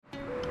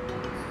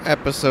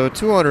episode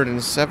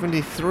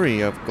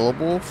 273 of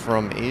Global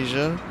from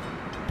Asia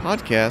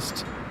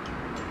podcast.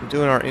 We're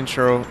doing our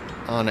intro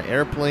on an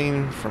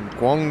airplane from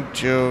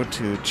Guangzhou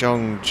to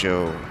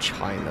Zhengzhou,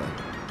 China.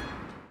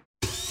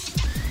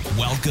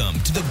 Welcome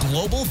to the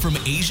Global from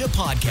Asia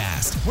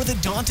podcast, where the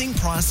daunting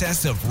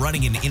process of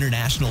running an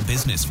international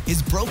business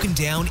is broken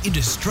down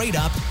into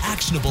straight-up,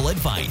 actionable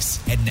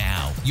advice. And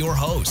now, your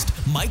host,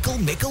 Michael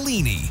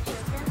Michelini.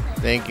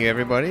 Thank you,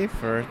 everybody,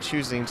 for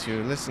choosing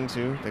to listen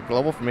to the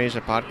Global from Asia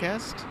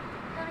podcast.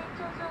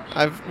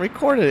 I've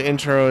recorded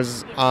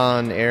intros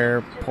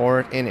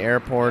in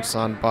airports,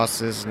 on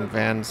buses and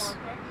vans.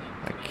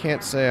 I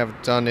can't say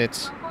I've done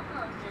it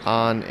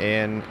on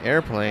an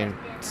airplane,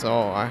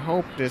 so I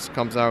hope this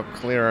comes out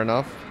clear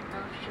enough.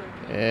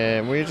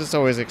 And we're just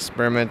always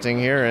experimenting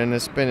here, and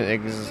it's been a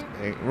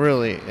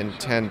really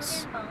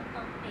intense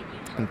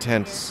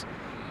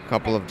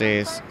couple of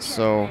days.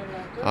 So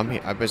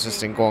I was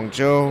just in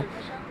Guangzhou,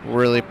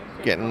 really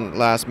getting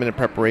last-minute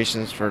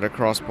preparations for the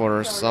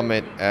cross-border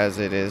summit, as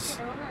it is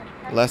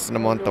less than a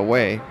month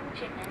away.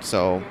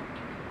 So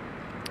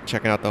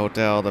checking out the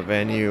hotel, the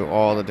venue,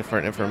 all the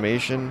different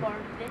information.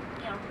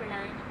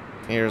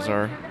 Here's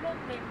our...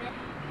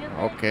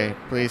 Okay,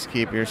 please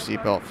keep your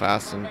seatbelt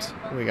fastened.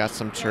 We got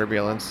some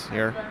turbulence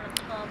here.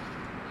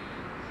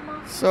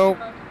 So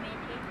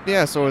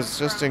it's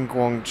just in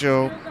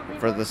Guangzhou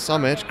for the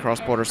summit,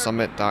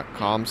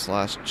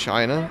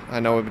 crossbordersummit.com/China. I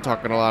know we've been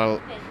talking to a lot of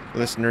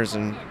listeners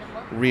and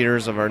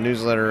readers of our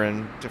newsletter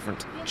and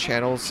different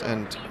channels,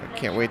 and I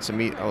can't wait to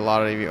meet a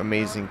lot of you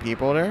amazing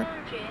people there.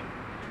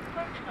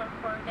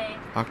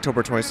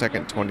 October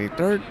 22nd,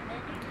 23rd.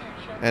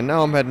 And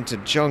now I'm heading to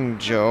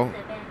Zhengzhou.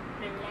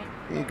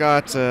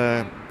 Got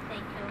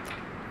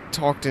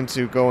talked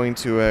into going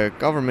to a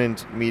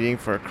government meeting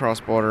for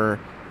cross-border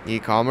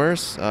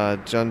e-commerce.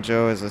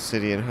 Zhengzhou is a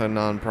city in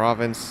Henan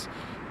province.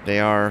 They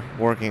are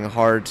working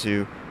hard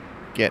to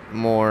get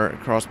more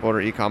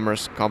cross-border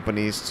e-commerce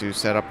companies to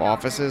set up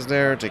offices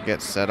there, to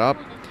get set up.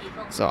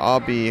 So I'll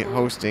be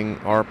hosting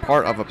or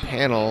part of a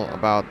panel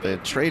about the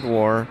trade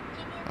war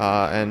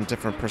and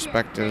different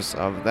perspectives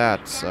of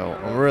that. So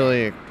I'm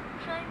really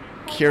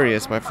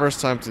curious. My first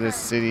time to this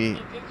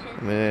city.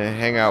 I'm going to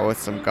hang out with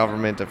some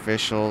government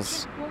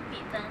officials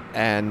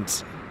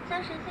and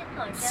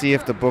see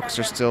if the books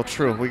are still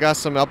true. We got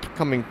some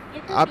upcoming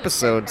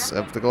episodes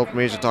of the Global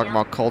from Asia talking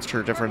about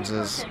culture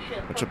differences,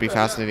 which will be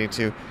fascinating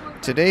too.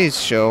 Today's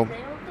show,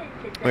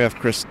 we have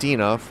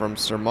Christina from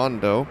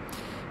Sermondo,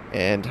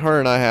 and her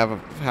and I have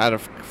had a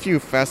few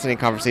fascinating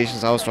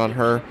conversations. I was on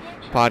her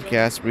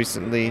podcast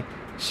recently.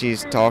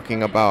 She's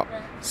talking about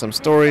some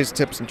stories,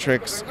 tips, and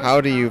tricks. How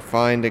do you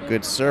find a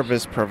good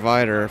service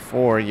provider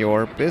for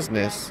your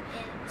business?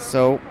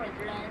 So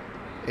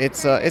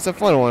it's a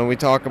fun one. We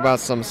talk about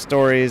some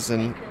stories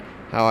and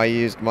how I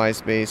used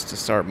MySpace to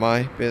start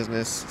my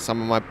business, some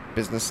of my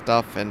business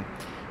stuff, and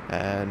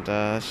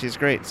she's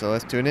great. So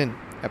let's tune in.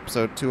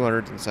 Episode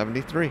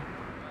 273.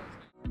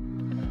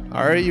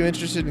 Are you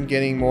interested in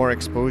getting more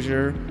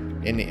exposure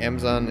in the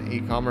Amazon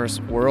e-commerce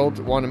world?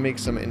 Want to make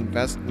some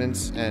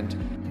investments and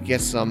get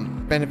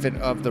some benefit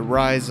of the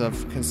rise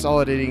of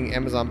consolidating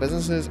Amazon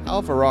businesses?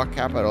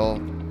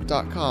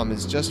 AlphaRockCapital.com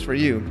is just for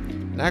you.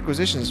 An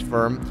acquisitions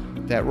firm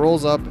that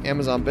rolls up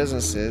Amazon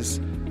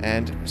businesses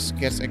and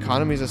gets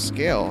economies of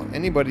scale.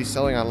 Anybody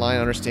selling online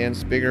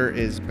understands bigger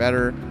is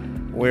better.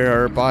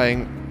 We're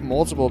buying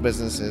multiple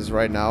businesses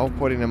right now,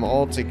 putting them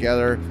all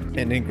together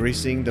and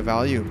increasing the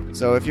value.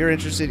 So if you're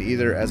interested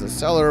either as a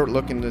seller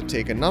looking to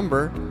take a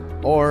number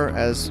or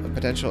as a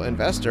potential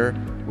investor,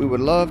 we would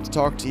love to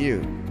talk to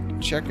you.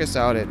 Check us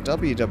out at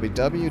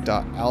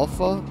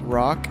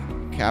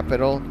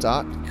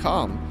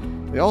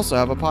www.alpharockcapital.com. We also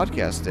have a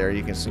podcast there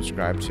you can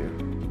subscribe to.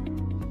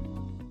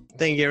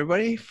 Thank you,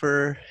 everybody,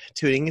 for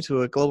tuning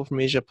into a Global from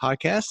Asia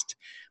podcast.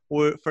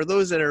 For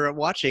those that are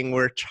watching,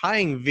 we're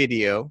trying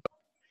video.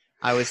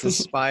 I was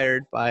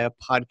inspired by a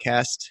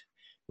podcast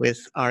with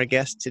our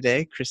guest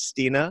today,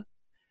 Christina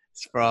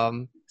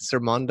from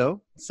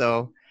Sermondo.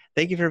 So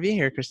thank you for being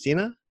here,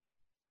 Christina.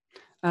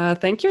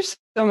 Thank you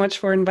so much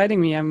for inviting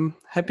me. I'm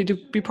happy to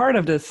be part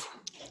of this.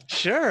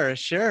 Sure.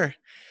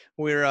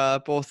 We're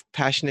both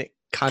passionate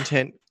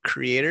content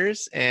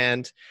creators,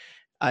 and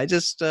I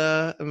just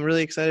I'm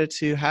really excited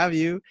to have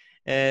you.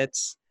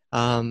 It's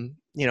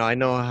I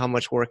know how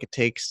much work it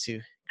takes to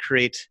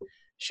create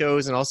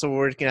shows, and also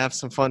we're gonna have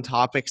some fun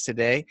topics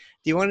today.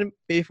 Do you want to,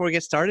 before we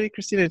get started,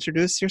 Christina,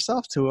 introduce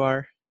yourself to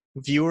our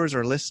viewers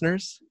or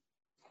listeners?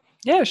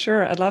 Yeah,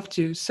 sure. I'd love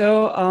to.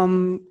 So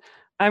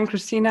I'm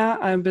Christina.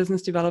 I'm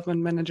Business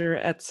Development Manager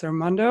at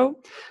Sermondo.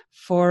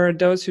 For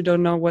those who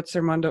don't know what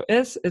Sermondo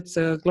is, it's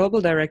a global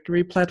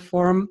directory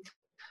platform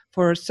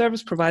for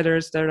service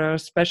providers that are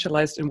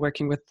specialized in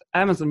working with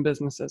Amazon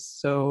businesses.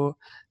 So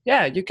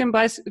yeah, you can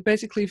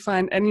basically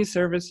find any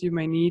service you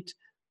may need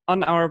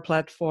on our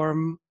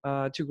platform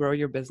to grow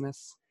your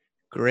business.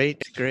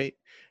 Great.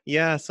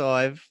 Yeah,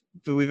 so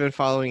we've been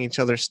following each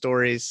other's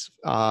stories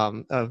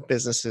of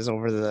businesses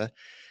over the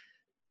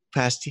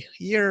past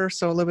year or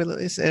so, a little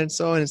bit, and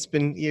it's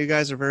been, you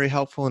guys are very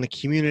helpful in the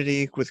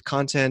community with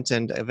content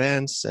and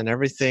events and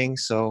everything.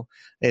 So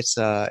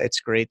it's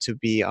great to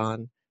be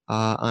on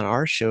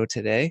our show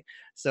today.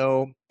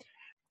 So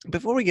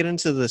before we get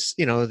into this,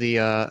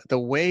 the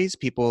ways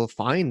people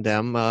find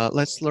them,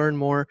 let's learn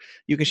more.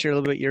 You can share a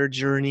little bit your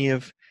journey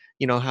of,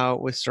 how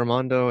with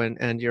Sermondo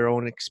and your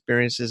own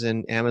experiences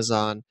in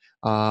Amazon,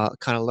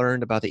 kind of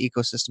learned about the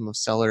ecosystem of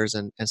sellers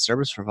and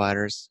service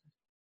providers.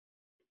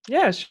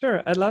 Yeah,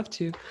 sure. I'd love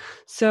to.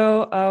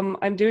 So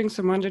I'm doing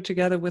Sermondo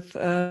together with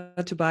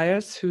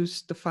Tobias,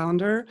 who's the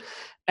founder,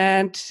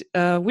 and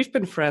we've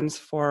been friends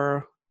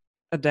for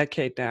a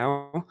decade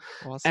now.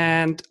 Awesome.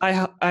 And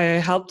I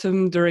helped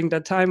him during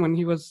that time when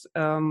he was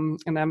an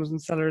Amazon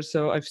seller.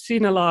 So I've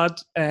seen a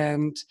lot,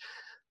 and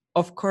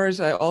of course,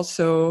 I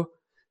also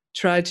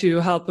try to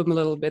help him a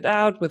little bit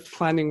out with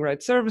finding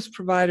right service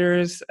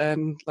providers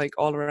and like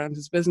all around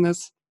his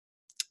business.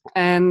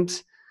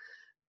 And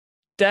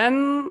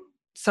then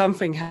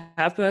something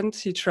happened.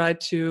 He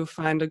tried to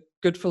find a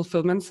good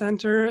fulfillment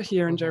center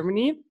here in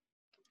Germany,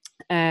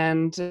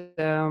 and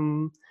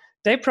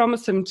they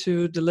promised him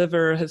to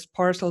deliver his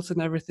parcels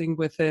and everything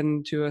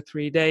within 2 or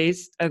 3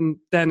 days, and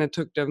then it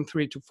took them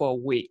 3 to 4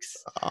 weeks.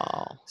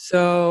 Oh.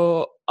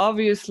 So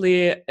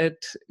obviously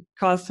it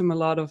cost him a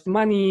lot of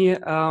money.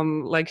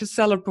 Like his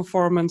seller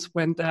performance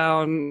went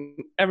down,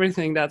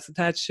 everything that's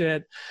attached to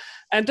it.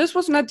 And this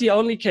was not the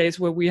only case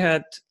where we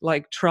had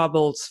like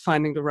troubles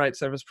finding the right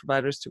service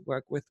providers to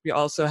work with. We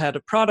also had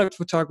a product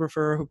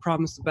photographer who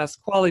promised the best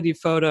quality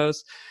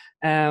photos.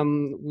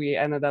 We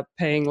ended up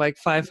paying like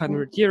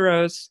 500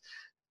 euros.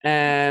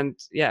 And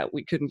yeah,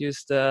 we couldn't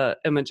use the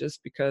images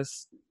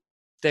because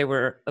they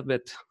were a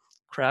bit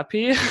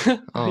crappy.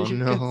 Oh, you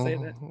no. could say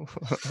that.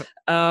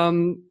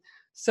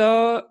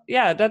 So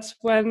yeah, that's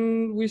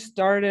when we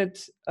started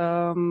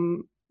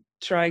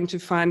trying to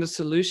find a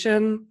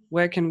solution.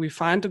 Where can we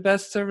find the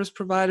best service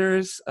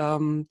providers?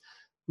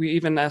 We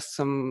even asked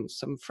some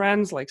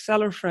friends, like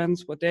seller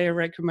friends, what they are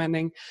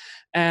recommending.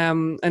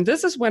 And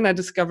this is when I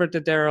discovered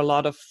that there are a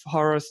lot of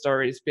horror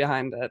stories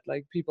behind it,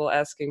 like people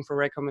asking for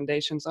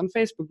recommendations on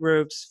Facebook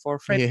groups for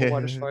freight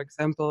forwarders, for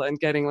example, and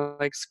getting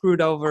like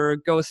screwed over,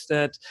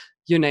 ghosted,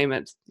 you name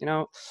it,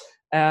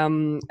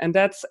 and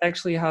that's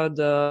actually how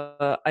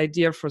the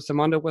idea for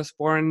Sermondo was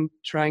born,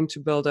 trying to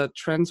build a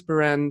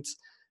transparent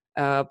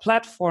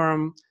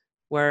platform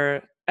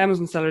where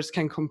Amazon sellers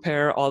can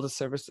compare all the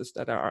services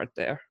that are out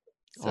there.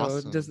 So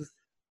Awesome.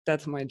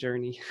 that's my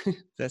journey.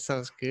 That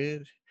sounds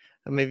good.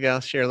 Maybe I'll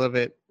share a little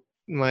bit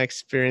my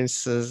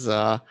experiences.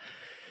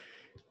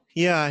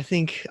 Yeah, I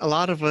think a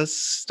lot of us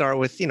start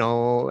with,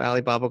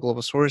 Alibaba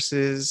Global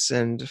Sources,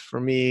 and for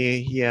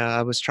me, yeah,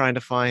 I was trying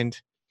to find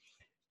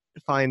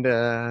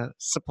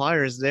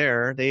suppliers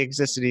there. They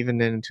existed even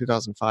in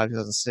 2005,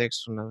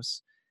 2006 when I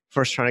was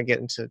first trying to get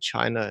into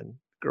China and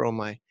grow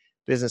my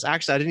business.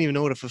 Actually, I didn't even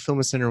know what a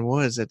fulfillment center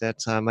was at that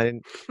time. I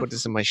didn't put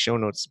this in my show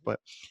notes, but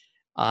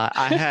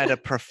I had a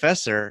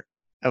professor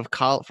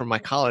from my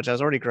college. I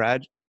was already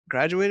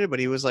graduated, but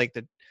he was like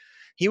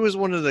he was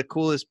one of the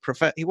coolest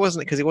he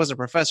wasn't, because he wasn't a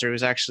professor. He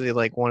was actually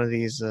like one of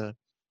these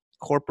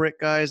corporate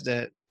guys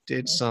that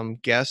did some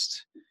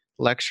guest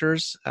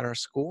lectures at our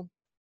school.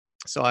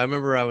 So I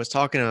remember I was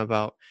talking to him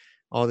about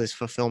all these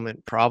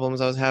fulfillment problems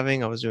I was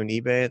having. I was doing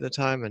eBay at the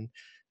time and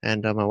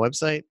my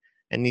website,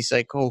 and he's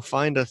like, "Oh,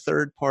 find a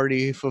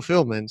third-party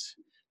fulfillment,"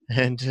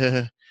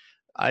 and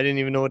I didn't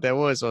even know what that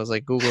was. So I was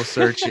like Google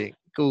searching,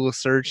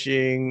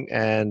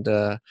 and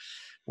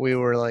we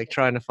were like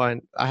trying to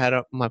find. I had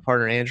my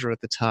partner Andrew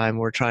at the time.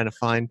 We're trying to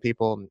find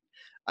people,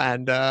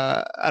 and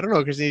I don't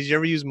know, Christine, did you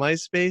ever use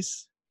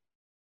MySpace?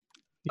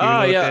 You even know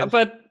what Yeah,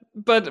 that?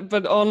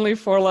 but only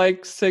for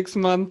like 6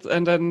 months,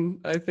 and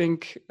then I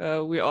think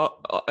we all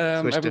Switched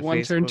to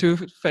everyone turned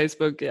Facebook. to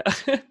Facebook. Yeah.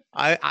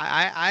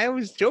 I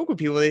always joke with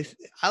people. I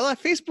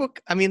like Facebook.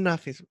 I mean,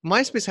 not Facebook.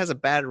 MySpace has a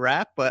bad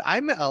rap, but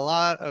I met a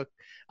lot of.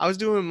 I was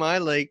doing my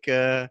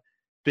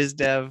biz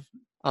dev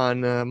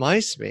on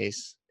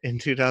MySpace in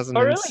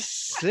Oh, really?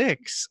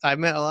 2006. I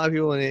met a lot of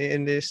people in the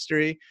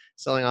industry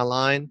selling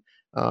online.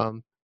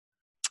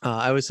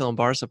 I was selling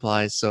bar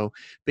supplies, so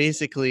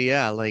basically,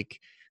 yeah, like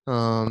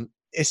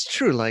it's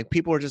true. Like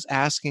people are just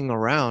asking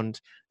around,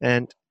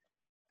 and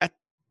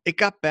it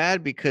got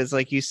bad because,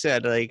 like you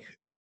said, like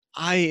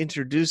I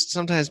introduced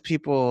sometimes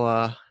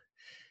people.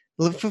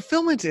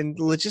 Fulfillment and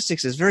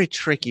logistics is very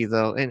tricky,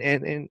 though,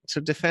 and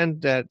to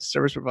defend that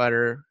service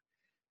provider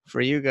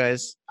for you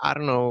guys, I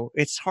don't know.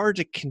 It's hard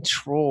to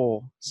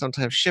control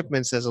sometimes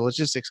shipments as a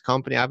logistics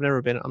company. I'm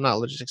not a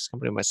logistics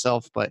company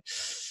myself, but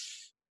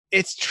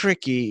it's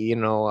tricky,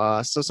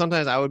 so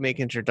sometimes I would make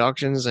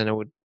introductions and it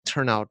would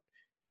turn out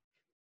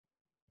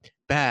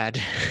bad.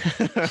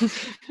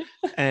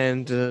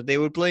 And they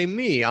would blame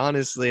me.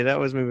 Honestly, that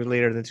was maybe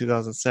later than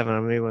 2007. I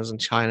mean, it was in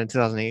China in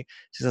 2008,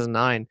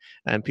 2009,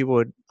 and people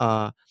would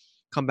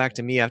come back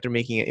to me after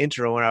making an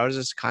intro, and I was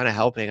just kind of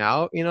helping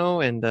out,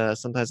 and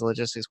sometimes the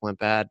logistics went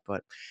bad,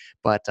 but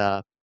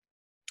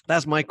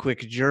that's my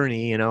quick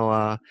journey.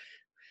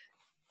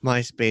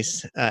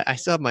 MySpace. I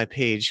still have my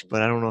page,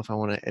 but I don't know if I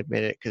want to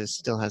admit it because it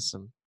still has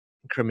some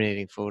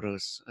incriminating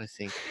photos, I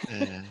think,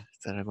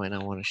 that I might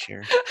not want to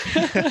share.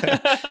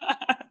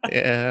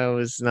 Yeah, I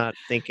was not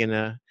thinking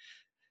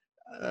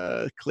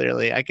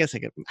clearly. I guess I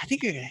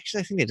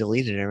think they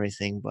deleted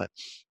everything, but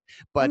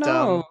Oh but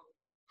no.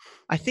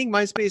 I think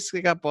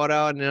MySpace got bought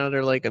out and now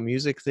they're like a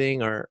music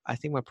thing, or I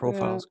think my Yeah.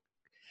 profile's.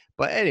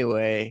 But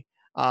anyway,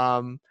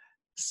 um,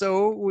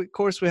 of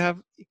course we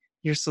have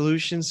your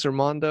solution,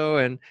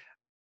 Sermondo,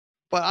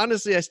 but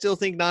honestly, I still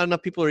think not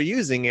enough people are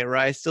using it,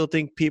 right? I still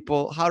think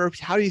people. How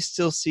do you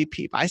still see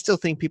people? I still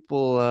think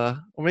people,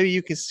 or maybe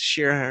you can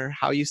share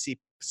how you see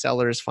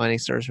sellers finding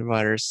service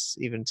providers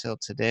even till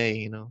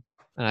today. And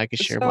I could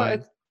share So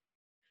mine.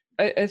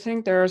 I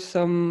think there are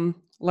some,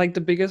 like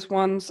the biggest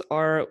ones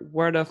are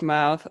word of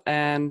mouth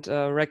and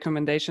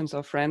recommendations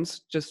of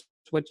friends, just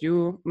what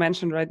you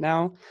mentioned right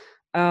now.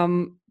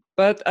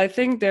 But I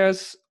think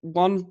there's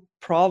one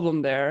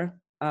problem there.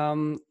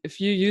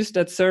 If you use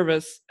that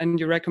service and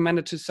you recommend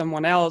it to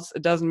someone else,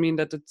 it doesn't mean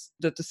that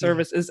that the Yeah.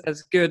 service is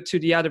as good to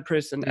the other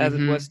person as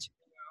it was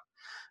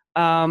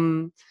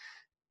Mm-hmm.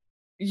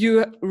 to you.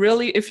 You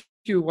really, if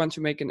you want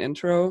to make an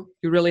intro,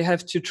 you really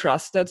have to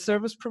trust that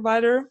service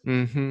provider.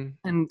 Mm-hmm.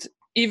 And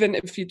even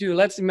if you do,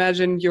 let's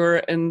imagine you're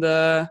in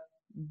the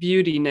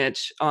beauty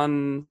niche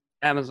on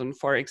Amazon,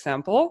 for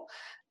example,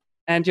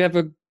 and you have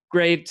a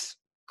great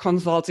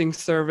consulting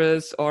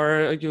service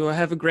or you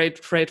have a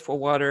great freight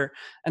forwarder.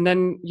 And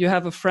then you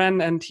have a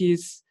friend and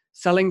he's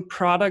selling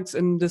products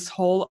in this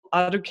whole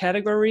other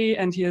category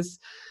and he has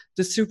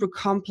this super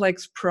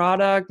complex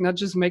product, not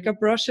just makeup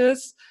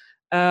brushes.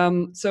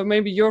 So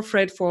maybe your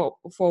freight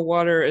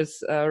forwarder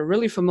is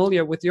really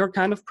familiar with your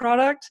kind of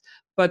product,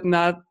 but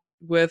not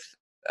with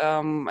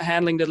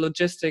handling the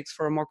logistics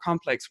for a more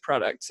complex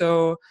product.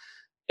 So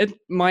it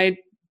might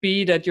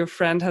be that your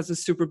friend has a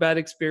super bad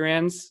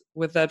experience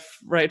with that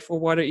freight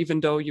forwarder, even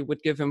though you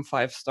would give him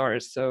 5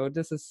 stars. So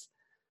this is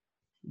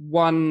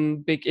one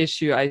big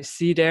issue I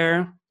see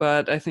there,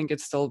 but I think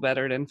it's still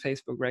better than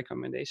Facebook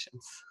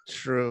recommendations.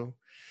 True.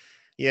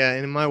 Yeah,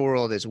 and in my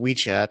world, it's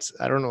WeChat.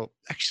 I don't know.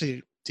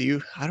 Actually, do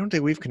you? I don't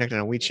think we've connected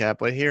on WeChat,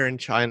 but here in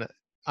China,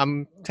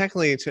 I'm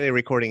technically today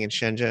recording in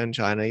Shenzhen,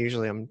 China.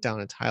 Usually, I'm down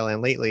in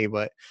Thailand lately,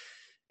 but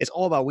it's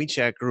all about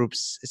WeChat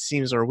groups. It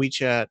seems, or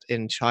WeChat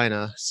in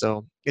China.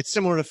 So it's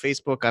similar to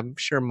Facebook. I'm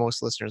sure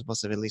most listeners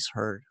must have at least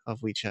heard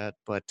of WeChat,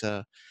 but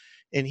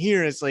in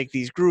here, it's like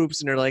these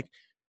groups, and they're like,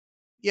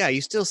 yeah,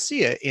 you still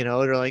see it.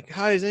 They're like,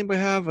 hi, does anybody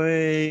have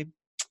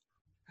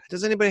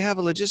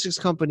a logistics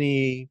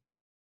company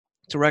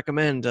to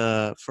recommend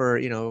for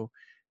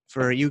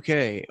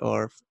UK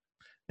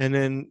and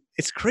then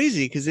it's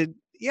crazy because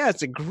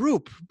it's a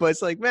group, but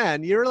it's like,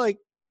 man, you're like,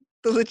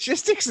 the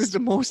logistics is the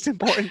most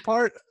important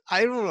part.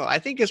 I don't know. I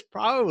think it's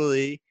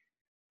probably,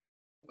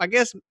 I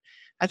guess,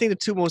 I think the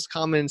two most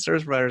common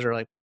service providers are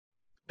like,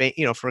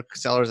 for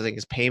sellers, I think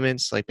is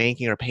payments, like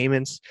banking or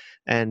payments,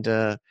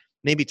 and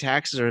maybe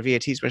taxes or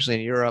VAT, especially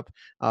in Europe.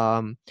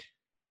 But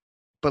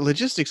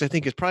logistics, I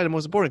think, is probably the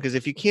most important because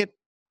if you can't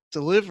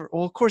deliver,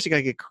 well, of course you got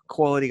to get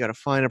quality, you got to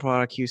find a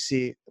product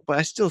QC. But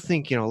I still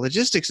think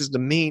logistics is the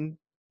main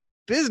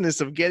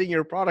business of getting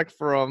your product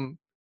from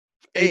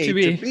A A to to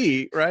B.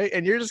 B, right?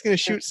 And you're just going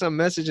to shoot some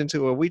message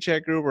into a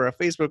WeChat group or a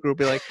Facebook group,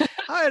 be like,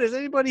 "Hi, does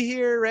anybody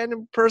here,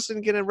 random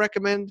person, going to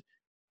recommend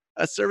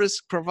a service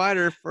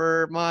provider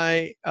for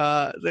my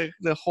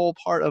the whole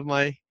part of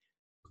my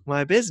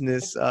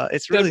business?"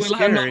 It's That really will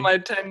handle scary.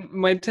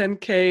 my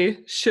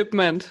 10K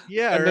shipment,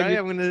 Yeah, and then right. you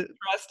I'm gonna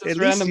trust at this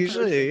least random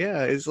usually, person.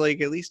 yeah, it's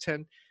like at least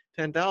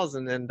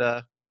 10,000, and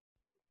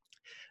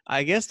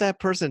I guess that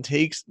person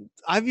takes.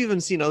 I've even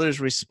seen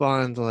others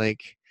respond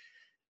like,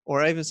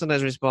 or I even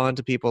sometimes respond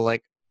to people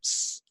like,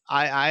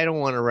 I don't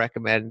want to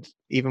recommend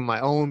even my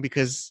own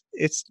because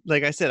it's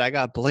like I said, I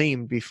got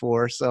blamed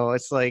before, so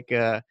it's like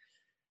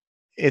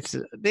it's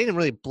they didn't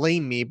really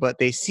blame me, but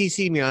they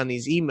CC me on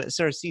these emails,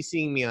 start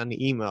CCing me on the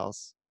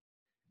emails,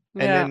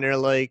 and then Yeah, they're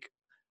like,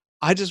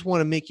 I just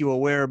want to make you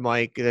aware,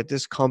 Mike, that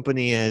this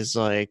company is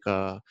like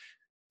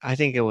I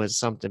think it was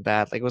something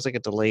bad. Like it was like a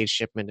delayed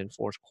shipment in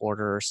fourth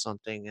quarter or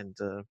something. And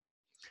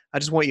I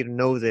just want you to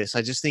know this.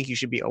 I just think you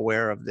should be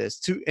aware of this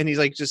too. And he's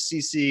like just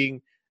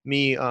CCing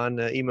me on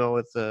the email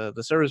with the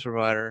service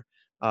provider.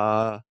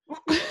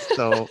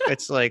 So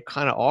it's like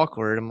kind of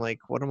awkward. I'm like,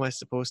 what am I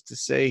supposed to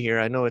say here?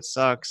 I know it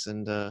sucks.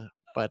 And,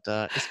 but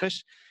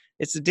especially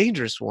it's a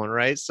dangerous one,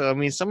 right? So, I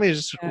mean, somebody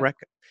just yeah,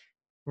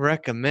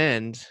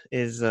 recommend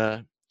is,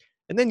 and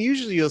then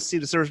usually you'll see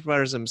the service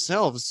providers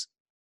themselves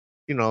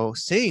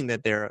saying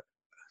that they're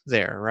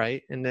there,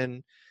 right? And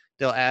then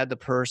they'll add the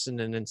person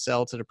and then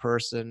sell to the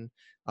person.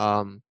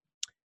 Um,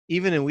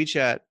 Even in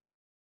WeChat,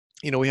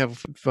 we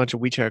have a bunch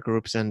of WeChat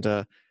groups, and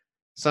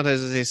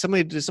sometimes they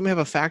say, does somebody have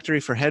a factory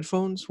for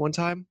headphones one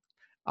time?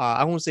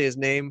 I won't say his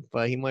name,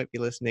 but he might be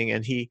listening,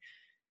 and he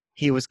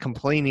was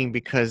complaining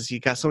because he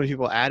got so many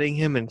people adding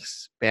him and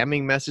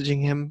spamming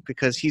messaging him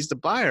because he's the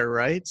buyer,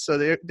 right? So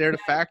they're the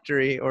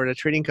factory or the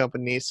trading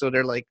company, so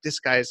they're like, this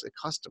guy's a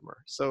customer.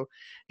 So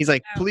he's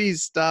like,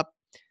 please stop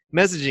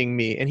messaging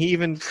me, and he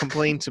even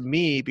complained to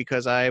me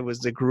because I was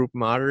the group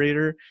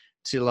moderator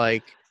to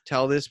like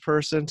tell this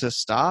person to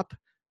stop.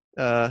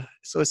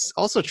 So it's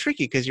also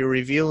tricky because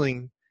you're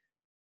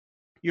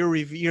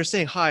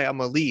saying, hi, I'm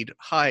a lead,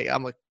 hi,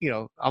 I'm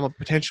a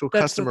potential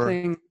That's the customer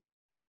thing. Yeah,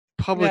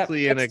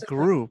 publicly in a that's the thing.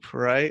 group,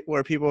 right,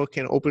 where people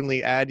can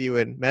openly add you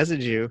and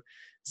message you.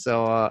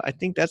 So I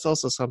think that's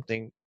also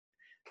something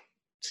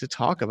to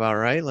talk about,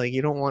 right? Like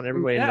you don't want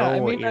everybody to Yeah, know I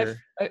what mean, you're.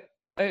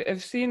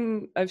 I've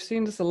seen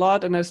this a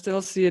lot, and I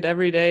still see it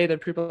every day that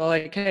people are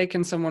like, "Hey,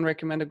 can someone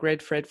recommend a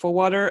great freight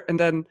forwarder?" And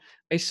then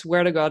I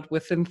swear to God,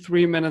 within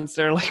 3 minutes,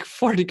 there are like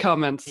 40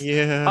 comments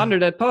Yeah. under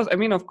that post. I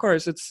mean, of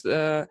course, it's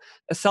a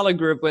seller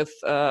group with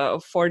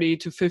 40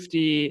 to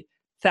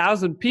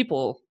 50,000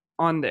 people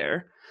on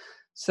there.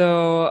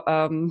 So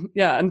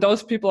yeah, and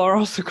those people are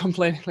also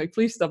complaining, like,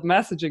 please stop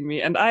messaging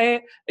me. And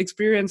I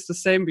experienced the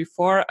same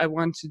before. I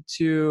wanted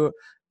to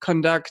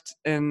conduct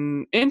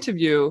an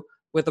interview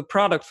with a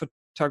product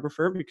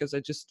photographer because I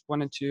just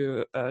wanted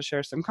to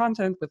share some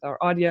content with our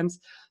audience.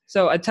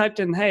 So I typed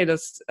in, "Hey,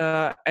 does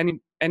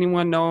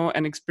anyone know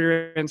an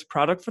experienced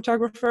product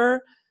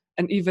photographer?"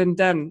 And even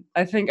then,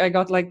 I think I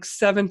got like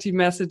 70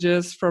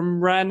 messages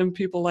from random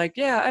people like,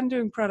 "Yeah, I'm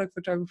doing product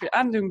photography.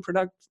 I'm doing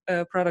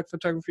product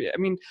photography." I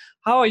mean,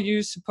 how are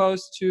you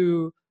supposed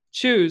to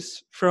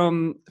choose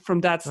from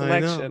that I know.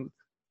 selection?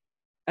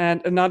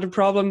 And another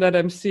problem that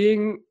I'm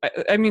seeing,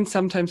 I mean,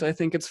 sometimes I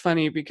think it's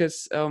funny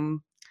because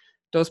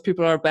those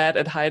people are bad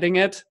at hiding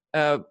it.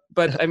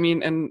 But I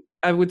mean, and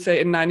I would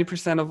say in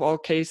 90% of all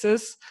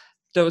cases,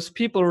 those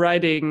people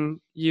writing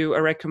you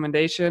a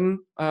recommendation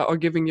or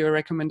giving you a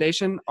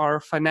recommendation are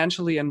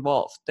financially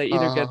involved. They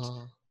either get,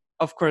 uh,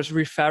 of course,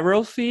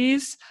 referral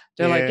fees.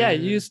 They're like, yeah,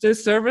 yeah, use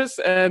this service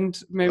and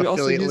maybe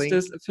also affiliate use link.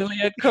 this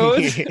affiliate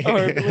code or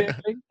Yeah. affiliate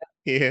link.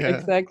 Yeah.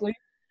 Exactly.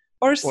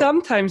 Or Or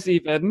sometimes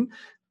even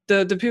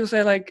the people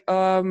say like,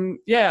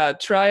 yeah,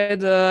 try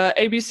the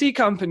ABC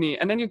company,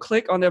 and then you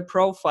click on their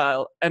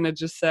profile and it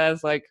just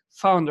says like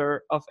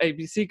founder of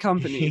ABC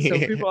company. So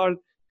yeah, people are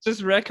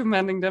just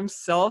recommending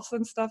themselves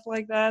and stuff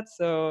like that.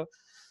 So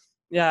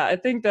yeah, I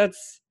think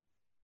that's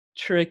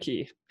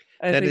tricky.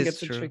 I that think is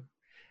it's a true. trick.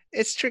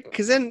 It's tricky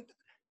because then,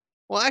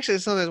 well, actually,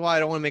 it's sometimes why I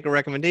don't want to make a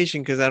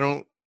recommendation because I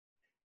don't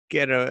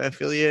get an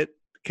affiliate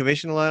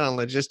commission a lot on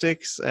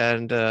logistics,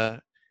 and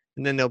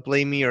then they'll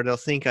blame me or they'll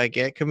think I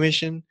get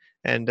commission,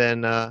 and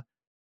then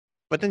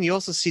but then you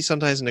also see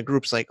sometimes in the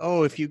groups like,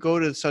 oh, if you go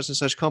to such and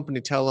such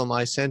company, tell them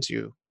I sent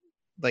you,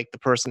 like the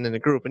person in the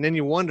group, and then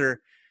you wonder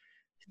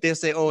they'll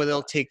say, oh,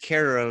 they'll take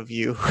care of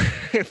you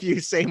if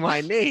you say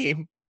my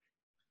name.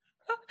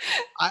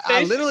 I They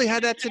should literally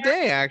had take that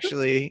today,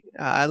 actually.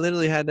 I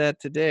literally had that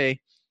today.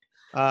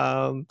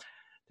 Um,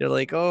 they're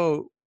like,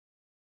 oh,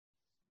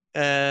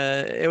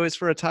 it was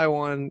for a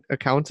Taiwan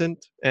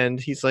accountant, and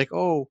he's like,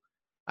 oh,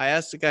 I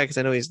asked the guy because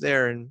I know he's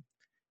there, and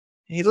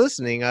he's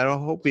listening. I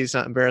don't hope he's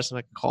not embarrassed, and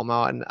I can call him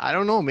out. And I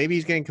don't know, maybe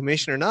he's getting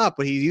commission or not,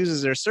 but he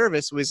uses their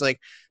service. So he's like,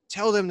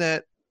 tell them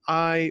that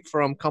I,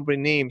 from company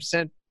name,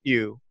 sent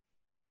you.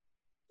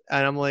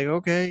 And I'm like,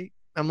 okay.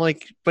 I'm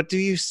like, but do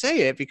you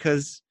say it?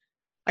 Because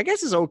I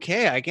guess it's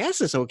okay. I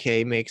guess it's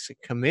okay. Makes a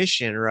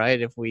commission,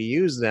 right? If we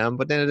use them.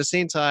 But then at the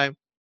same time,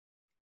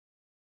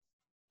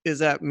 does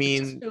that it just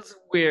mean feels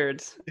weird.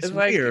 it's It's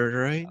like, weird,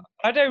 right?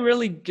 are they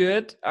really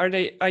good? Are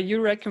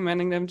you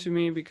recommending them to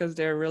me because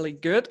they're really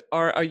good,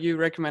 or are you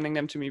recommending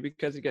them to me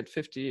because you get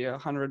 50,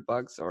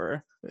 $100,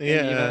 or maybe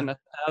Yeah. even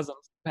 1,000,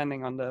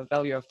 depending on the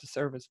value of the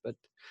service? But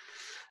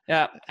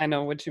yeah, I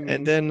know what you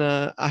And mean. then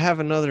I have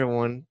another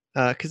one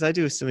because I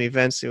do some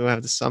events. We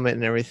have the summit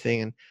and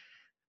everything,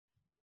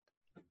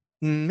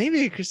 and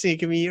maybe Christine,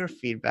 give me your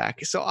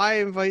feedback. So I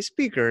invite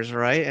speakers,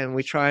 right? And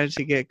we try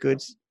to get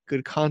good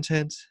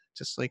content,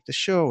 just like the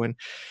show. And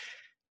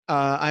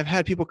I've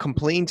had people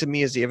complain to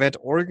me as the event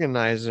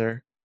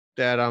organizer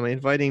that I'm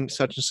inviting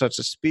such and such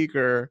a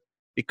speaker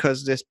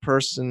because this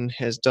person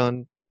has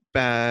done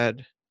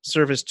bad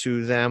service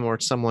to them or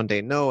someone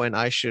they know, and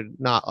I should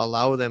not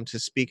allow them to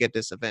speak at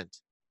this event.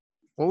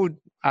 What would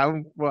I?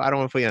 Well, I don't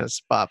want to put you on the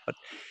spot, but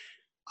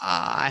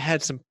I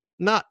had some,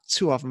 not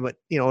too often, but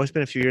it's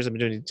been a few years I've been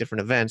doing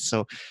different events,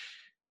 so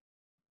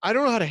I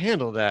don't know how to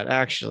handle that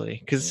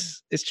actually,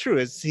 because it's true.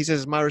 He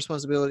says my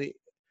responsibility.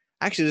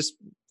 Actually,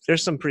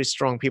 there's some pretty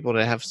strong people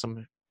that have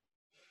some.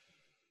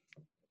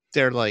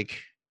 They're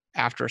like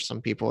after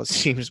some people, it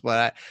seems,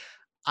 but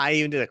I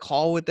even did a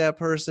call with that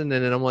person,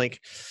 and then I'm like,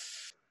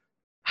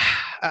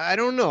 I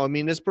don't know. I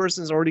mean, this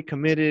person's already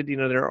committed.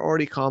 They're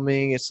already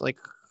coming. It's like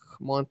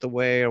a month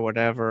away or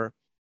whatever.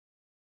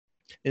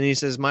 And he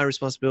says my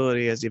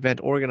responsibility as the event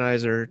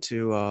organizer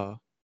to I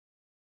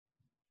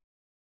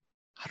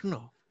don't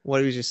know what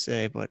did we just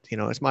say, but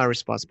it's my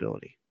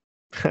responsibility.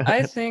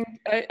 I think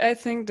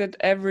that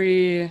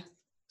every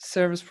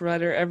service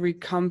provider, every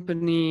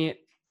company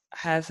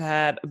has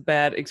had a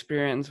bad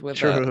experience with a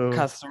True.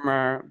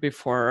 customer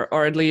before,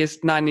 or at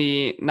least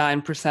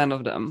 99%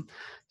 of them.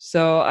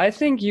 So I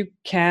think you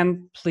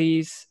can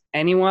please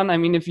anyone. I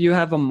mean, if you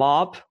have a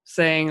mob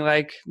saying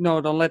like,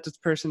 no, don't let this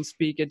person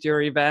speak at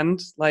your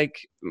event, like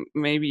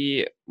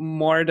maybe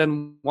more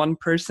than one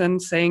person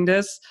saying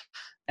this,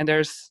 and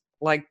there's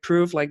like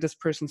proof like this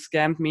person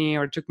scammed me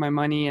or took my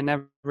money and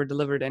never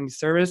delivered any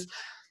service,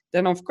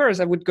 then of course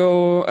I would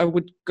go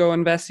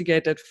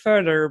investigate that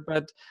further.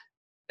 But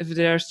if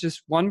there's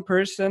just one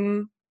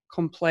person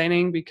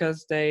complaining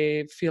because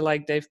they feel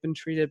like they've been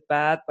treated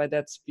bad by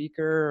that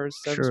speaker or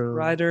service True.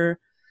 provider,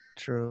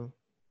 True.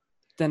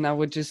 then I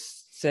would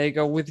just say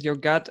go with your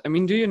gut. I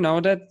mean, do you know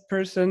that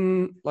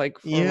person like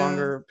for a Yeah.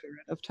 longer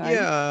period of time?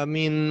 Yeah. I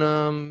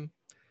mean,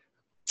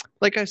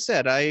 like I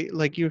said,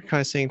 like you were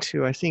kind of saying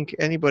too, I think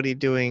anybody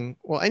doing,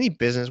 well, any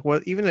business,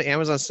 what even an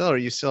Amazon seller,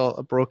 you sell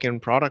a broken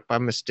product by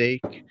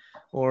mistake,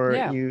 or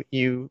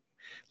Yeah.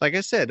 like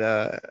I said,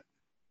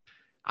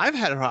 I've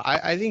had,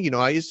 I think,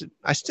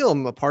 I still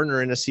am a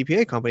partner in a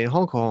CPA company in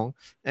Hong Kong,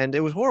 and it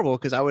was horrible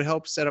because I would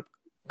help set up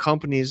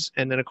companies,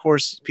 and then of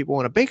course people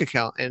want a bank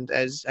account, and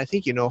as I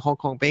think Hong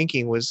Kong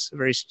banking was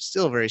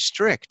still very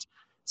strict,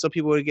 so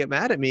people would get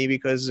mad at me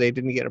because they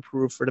didn't get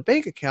approved for the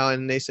bank account,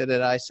 and they said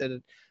that I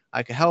said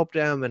I could help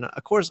them, and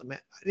of course, man,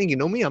 I think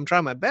me, I'm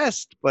trying my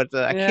best, but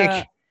I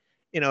can't,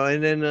 Yeah.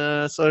 and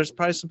then so there's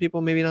probably some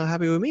people maybe not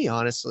happy with me,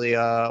 honestly,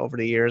 over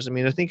the years. I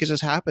mean, I think it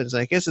just happens.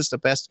 I guess it's the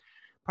best,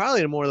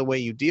 probably more the way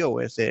you deal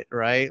with it,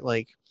 right?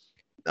 Like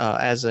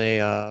as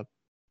a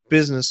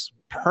business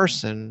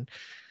person,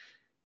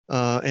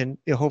 and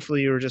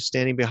hopefully you were just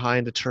standing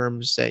behind the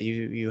terms that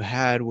you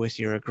had with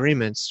your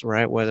agreements,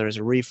 right? Whether it's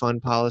a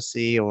refund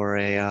policy or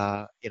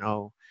a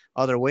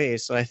other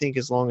ways. So I think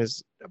as long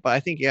as, but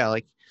I think yeah,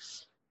 like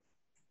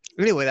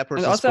anyway,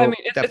 And also, I mean,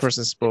 That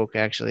person spoke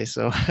actually,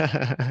 so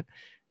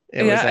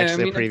it was yeah, I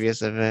actually a mean, it's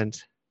previous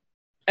event.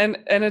 and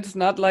it's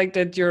not like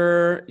that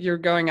you're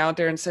going out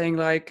there and saying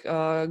like,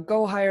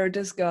 go hire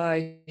this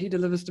guy, he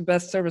delivers the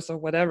best service or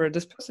whatever.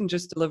 This person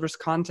just delivers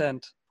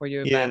content for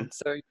your Yeah, event,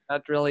 so you're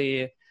not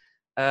really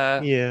uh,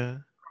 yeah.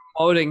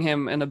 promoting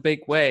him in a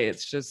big way.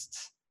 It's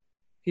just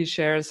he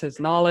shares his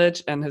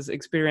knowledge and his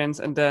experience,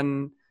 and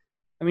then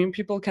I mean,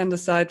 people can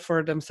decide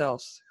for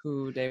themselves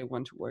who they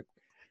want to work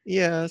with.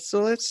 Yeah,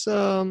 so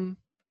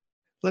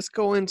let's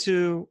go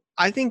into,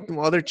 I think the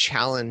other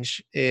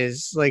challenge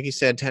is, like you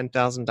said,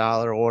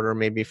 $10,000 order,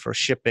 maybe for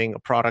shipping a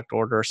product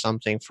order or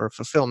something for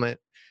fulfillment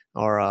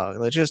or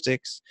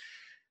logistics.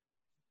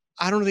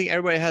 I don't think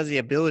everybody has the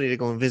ability to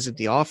go and visit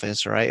the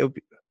office, right?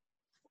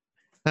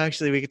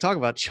 Actually, we could talk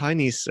about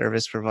Chinese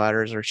service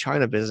providers or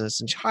China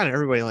business. In China,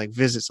 everybody like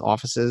visits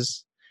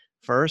offices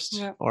first,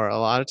 Yeah. or a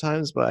lot of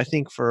times. But I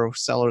think for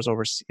sellers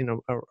over,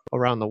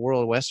 around the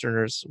world,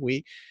 Westerners,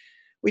 we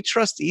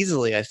trust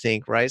easily, I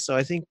think, right? So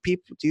I think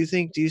people, do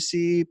you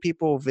see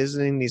people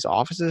visiting these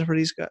offices for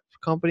these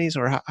companies,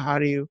 or how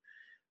do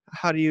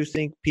you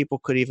think people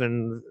could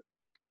even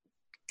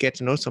get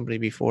to know somebody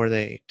before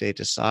they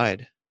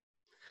decide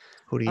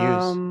who to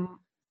use? Um,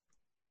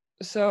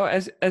 so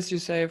as you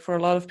say, for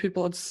a lot of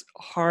people, it's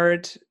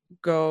hard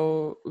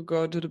go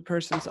to the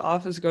person's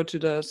office, go to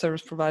the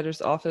service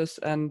provider's office,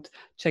 and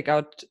check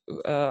out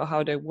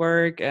how they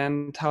work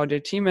and how their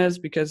team is.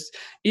 Because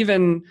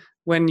even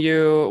when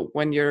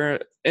you're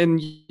in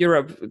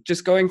Europe,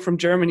 just going from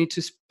Germany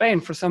to Spain,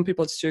 for some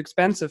people it's too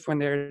expensive when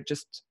they're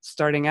just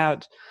starting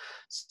out.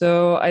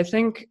 So I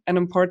think an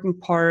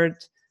important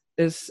part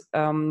is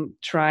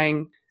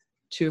trying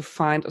to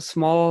find a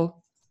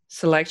small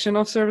selection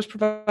of service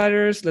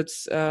providers.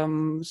 Let's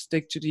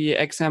stick to the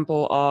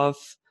example of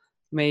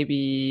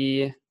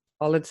maybe,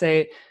 well, let's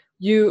say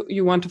you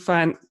want to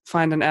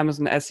find an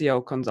Amazon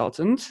SEO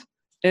consultant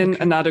in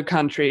Okay. another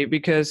country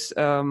because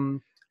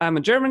I'm a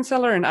German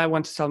seller and I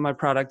want to sell my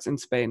products in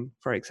Spain,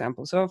 for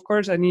example. So of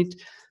course I need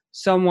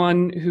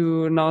someone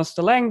who knows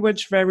the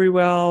language very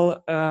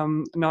well,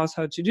 knows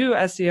how to do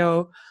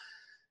SEO.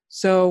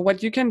 So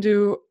what you can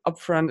do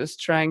upfront is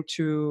trying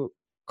to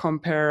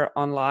compare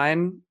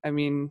online. I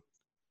mean,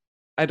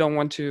 I don't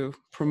want to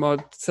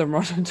promote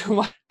Zermodo too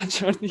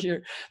much on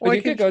here, Well, but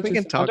you could go we to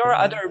can Zermodo talk or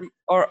about it.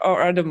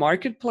 other Yeah, sure.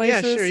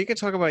 marketplaces. You could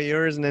talk about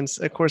yours, and then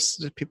of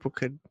course people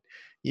could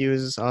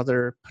use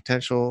other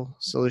potential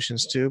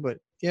solutions too. But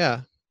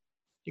yeah,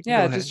 you can go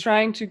Yeah, just ahead.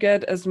 trying to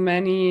get as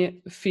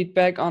many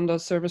feedback on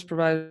those service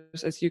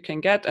providers as you can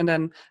get, and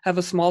then have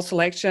a small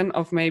selection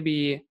of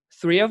maybe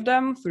three of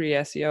them, three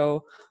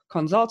SEO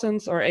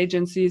consultants or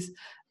agencies.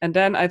 And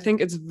then I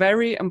think it's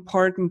very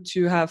important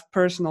to have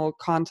personal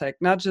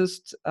contact, not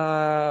just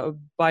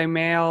by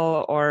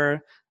mail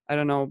or, I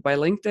don't know, by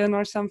LinkedIn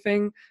or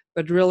something,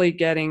 but really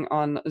getting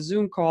on a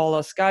Zoom call,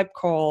 a Skype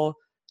call,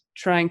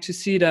 trying to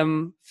see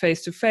them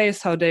face to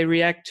face, how they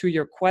react to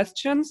your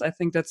questions. I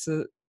think that's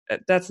a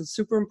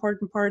super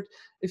important part.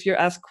 If you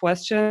ask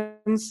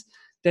questions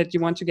that you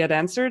want to get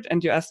answered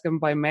and you ask them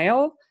by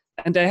mail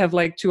and they have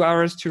like 2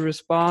 hours to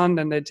respond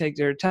and they take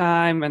their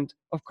time, and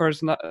of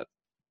course not,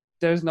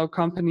 there's no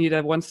company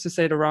that wants to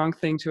say the wrong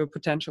thing to a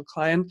potential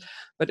client.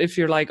 But if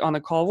you're like on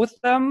a call with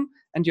them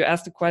and you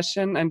ask the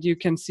question and you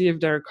can see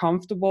if they're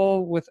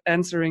comfortable with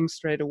answering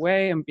straight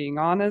away and being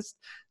honest,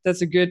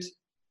 that's a good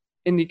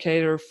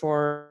indicator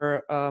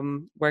for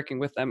working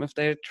with them. If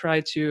they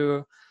try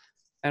to,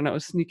 I don't know,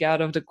 sneak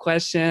out of the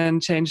question,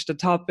 change the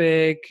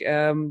topic,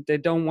 they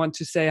don't want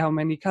to say how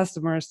many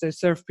customers they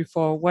served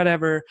before,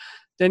 whatever,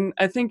 then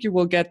I think you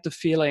will get the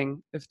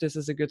feeling if this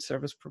is a good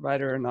service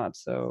provider or not.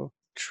 So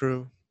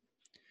True.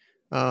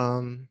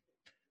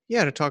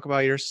 Yeah, to talk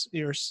about your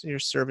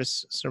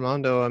service,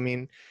 Sermando. I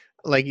mean,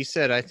 like you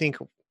said, I think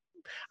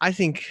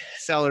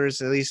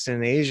sellers, at least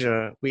in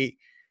Asia, we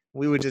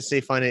would just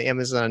say find an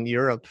Amazon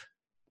Europe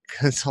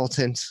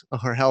consultant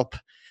or help.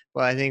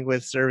 But I think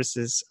with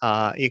services,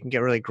 you can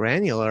get really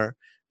granular,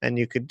 and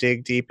you could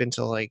dig deep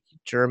into like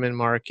German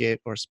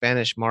market or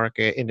Spanish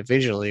market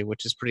individually,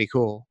 which is pretty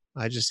cool.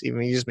 You just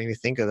made me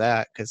think of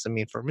that, because I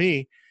mean, for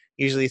me,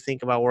 usually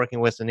think about working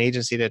with an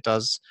agency that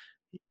does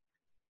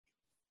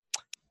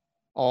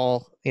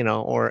all,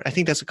 or I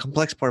think that's a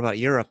complex part about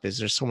Europe is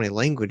there's so many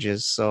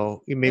languages.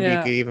 So maybe you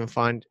yeah. could even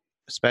find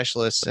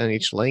specialists in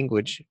each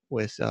language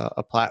with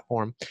a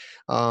platform.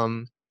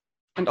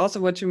 And also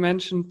what you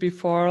mentioned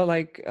before,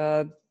 like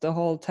the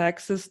whole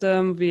tax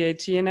system,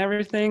 VAT and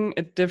everything,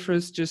 it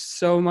differs just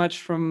so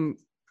much from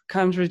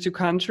country to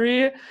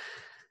country.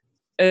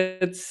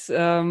 It's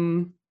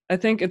I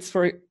think it's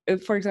for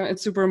example,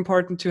 it's super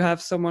important to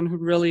have someone who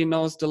really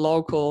knows the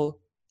local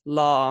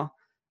law.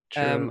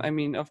 True. I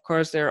mean, of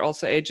course, there are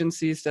also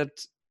agencies that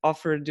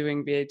offer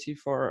doing VAT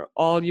for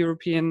all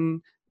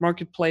European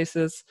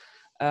marketplaces.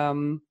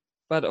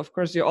 But of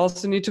course, you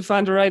also need to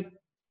find the right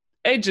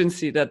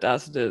agency that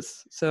does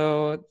this.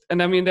 So,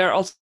 and I mean, there are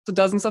also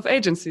dozens of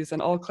agencies,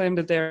 and all claim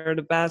that they're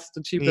the best,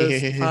 the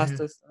cheapest, the Yeah.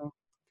 fastest.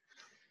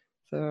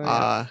 So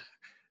yeah.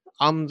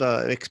 I'm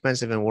the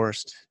expensive and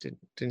worst.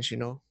 Didn't you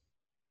know?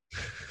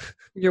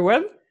 You're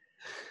what?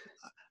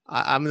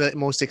 I'm the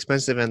most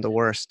expensive and the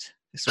worst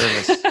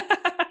service.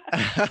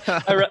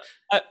 I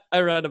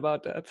read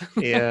about that.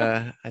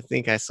 Yeah, I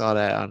think I saw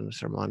that on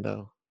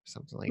Sermando,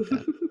 something like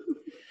that.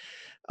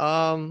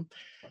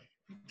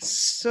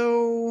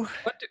 So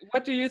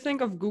What do you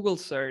think of Google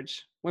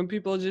search when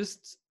people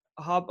just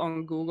hop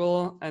on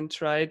Google and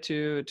try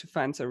to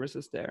find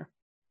services there?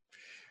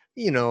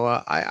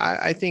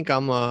 I think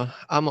I'm an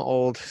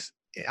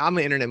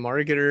internet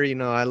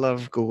marketer. I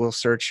love Google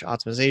search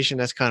optimization.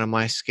 That's kind of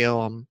my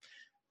skill. I'm,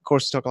 of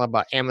course, talking a lot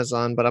about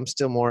Amazon, but I'm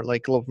still more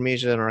like Global from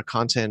Asia and our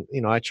content.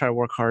 I try to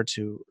work hard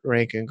to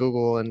rank in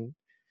Google, and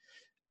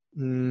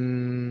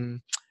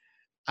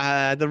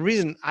the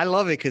reason I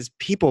love it because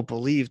people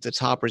believe the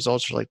top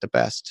results are like the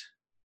best.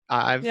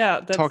 I've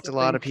That's talked the to a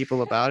lot thing. of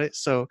people about it.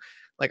 So,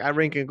 like, I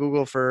rank in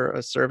Google for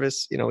a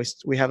service.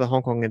 We have the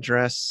Hong Kong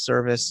address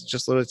service.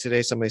 Just literally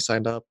today, somebody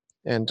signed up,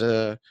 and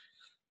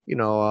you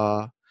know,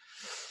 uh,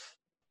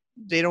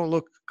 they don't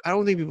look. I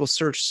don't think people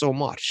search so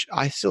much.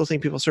 I still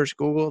think people search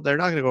Google. They're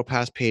not going to go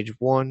past page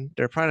one.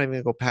 They're probably not going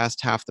to go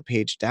past half the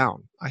page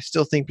down. I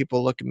still think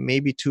people look at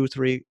maybe two or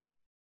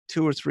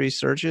three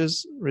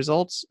searches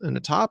results in the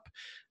top.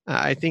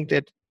 I think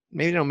that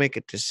maybe they don't make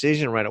a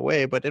decision right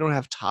away, but they don't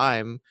have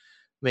time.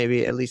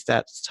 Maybe at least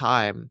that's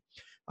time.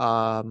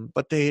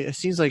 But it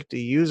seems like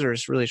the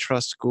users really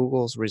trust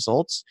Google's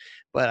results.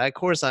 But of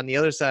course, on the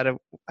other side of,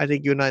 I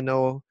think you and I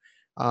know,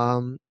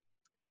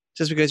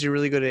 just because you're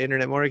really good at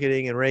internet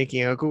marketing and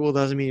ranking on Google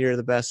doesn't mean you're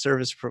the best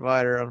service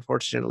provider.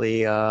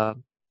 Unfortunately, it's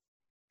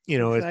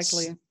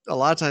Exactly. a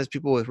lot of times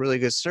people with really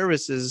good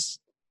services,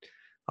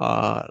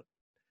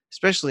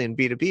 especially in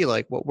B2B,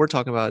 like what we're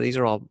talking about, these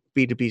are all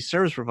B2B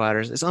service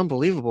providers. It's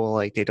unbelievable.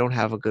 Like they don't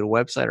have a good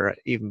website or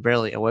even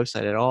barely a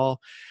website at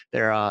all.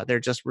 They're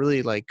just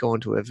really like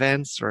going to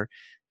events or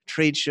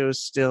trade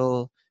shows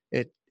still.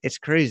 It's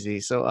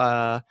crazy. So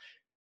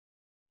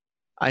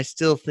I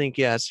still think,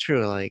 yeah, it's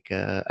true. Like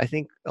I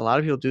think a lot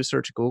of people do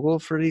search Google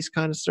for these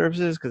kind of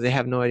services because they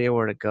have no idea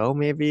where to go,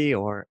 maybe,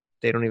 or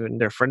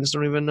their friends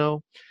don't even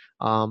know.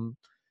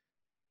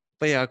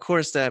 But yeah, of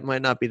course, that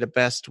might not be the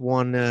best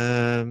one.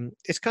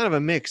 It's kind of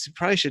a mix. You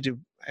probably should do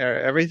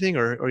everything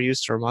or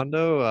use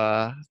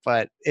Sermando,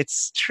 but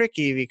it's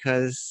tricky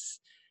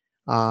because,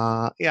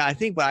 but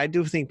I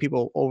do think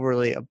people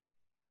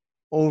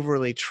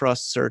overly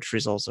trust search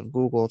results of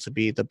Google to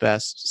be the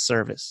best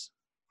service,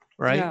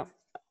 right? Yeah.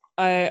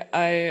 I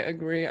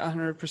agree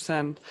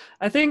 100%.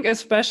 I think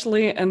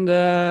especially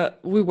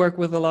we work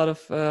with a lot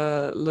of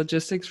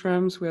logistics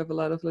firms. We have a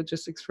lot of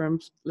logistics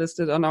firms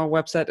listed on our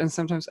website, and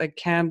sometimes I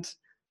can't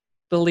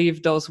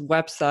believe those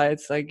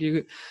websites. Like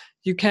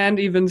you can't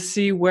even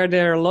see where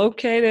they're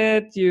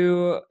located.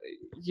 You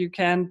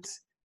can't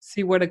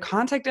see where the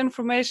contact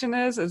information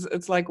is.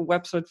 It's like a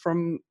website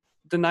from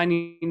the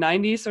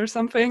 1990s or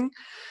something.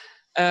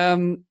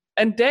 And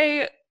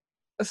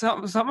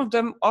some of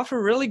them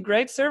offer really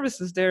great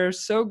services. They're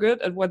so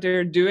good at what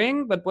they're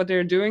doing, but what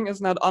they're doing is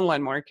not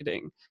online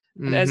marketing.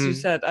 And as you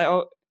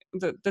Mm-hmm.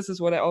 said, this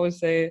is what I always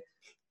say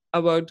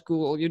about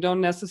Google. You don't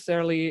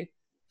necessarily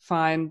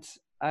find,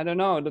 I don't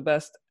know, the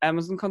best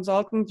Amazon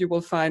consultant. You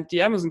will find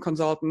the Amazon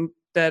consultant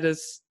that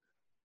is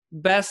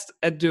best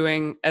at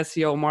doing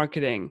SEO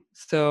marketing.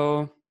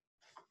 So,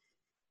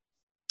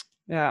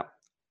 yeah.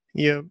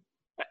 Yeah.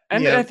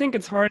 And I think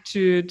it's hard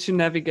to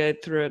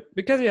navigate through it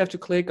because you have to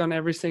click on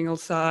every single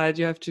site.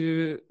 You have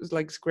to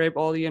like scrape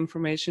all the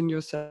information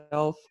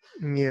yourself.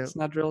 Yeah. It's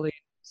not really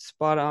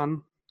spot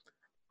on.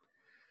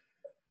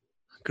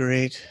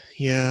 Great.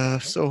 Yeah.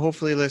 So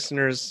hopefully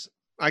listeners,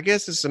 I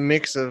guess it's a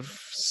mix of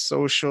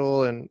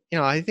social and,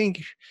 I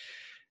think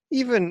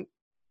even,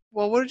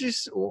 well, what did you,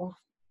 well,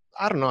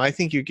 I don't know. I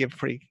think you give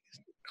pretty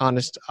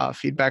honest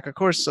feedback, of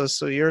course.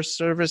 So your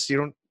service,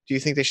 do you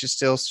think they should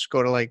still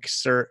go to like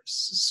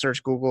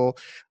search Google?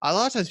 A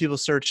lot of times people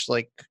search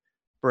like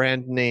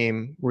brand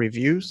name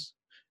reviews,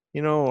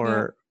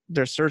 or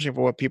they're searching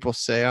for what people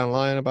say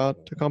online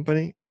about the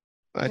company.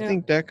 I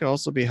think that could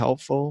also be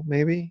helpful,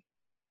 maybe.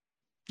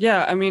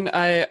 Yeah, I mean,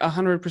 I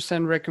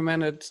 100%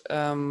 recommend it.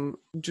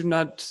 Do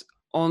not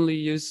only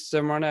use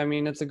Zermona. I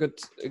mean, it's a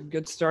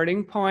good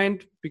starting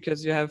point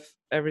because you have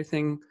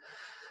everything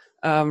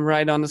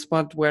right on the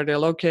spot where they're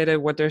located,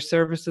 what their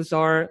services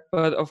are.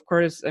 But of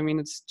course, I mean,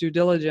 it's due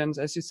diligence.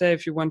 As you say,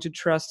 if you want to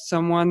trust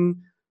someone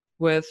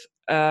with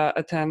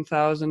a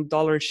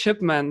 $10,000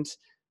 shipment,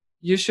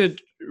 you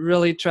should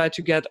really try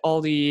to get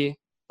all the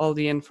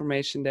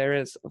information there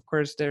is. Of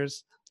course,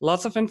 there's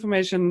lots of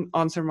information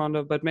on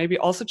Zermondo, but maybe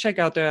also check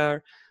out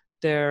their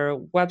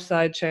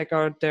website, check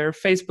out their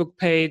Facebook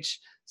page,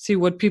 see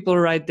what people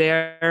write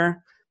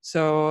there.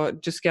 So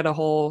just get a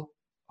whole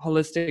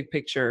holistic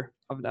picture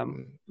of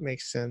them.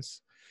 Makes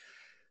sense.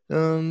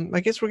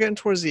 I guess we're getting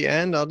towards the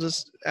end. I'll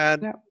just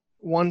add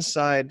one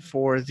side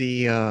for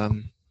the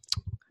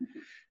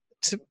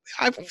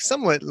I've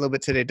somewhat a little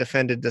bit today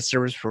defended the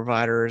service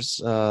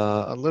providers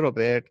a little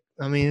bit.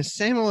 I mean,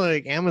 same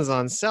like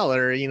Amazon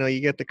seller, you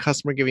get the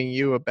customer giving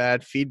you a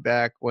bad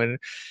feedback when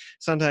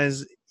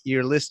sometimes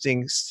your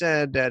listing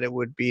said that it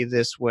would be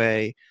this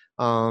way.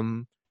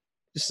 The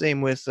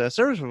same with the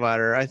service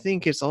provider. I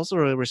think it's also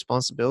a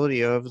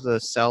responsibility of the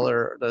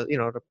seller,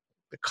 the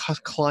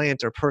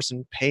client or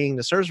person paying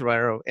the service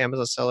provider,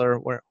 Amazon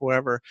seller,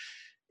 whoever.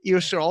 You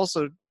should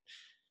also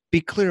be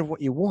clear of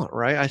what you want,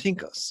 right? I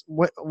think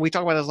what we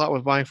talk about this a lot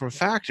with buying from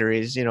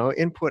factories,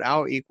 input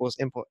out equals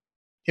input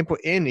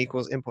in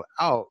equals input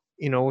out.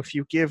 If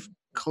you give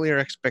clear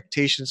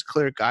expectations,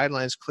 clear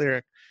guidelines,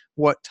 clear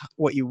what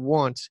you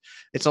want,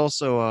 it's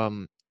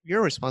also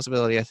your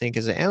responsibility, I think,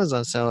 as an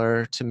Amazon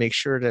seller to make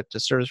sure that the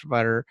service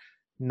provider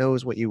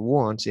knows what you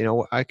want.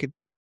 I could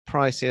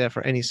probably say that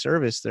for any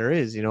service there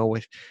is,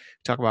 with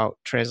talk about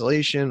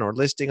translation or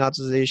listing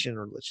optimization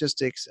or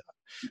logistics.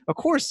 Of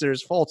course,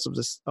 there's faults of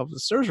the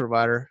service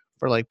provider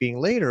for like being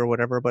late or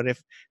whatever, but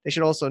if they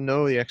should also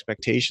know the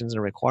expectations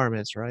and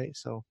requirements, right?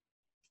 So.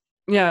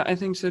 Yeah, I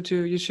think so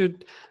too. You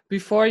should,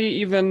 before you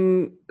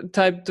even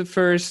type the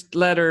first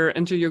letter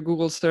into your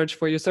Google search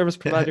for your service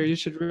provider, you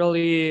should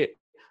really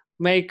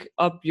make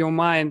up your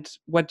mind.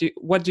 What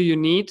do you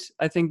need?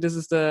 I think this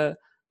is the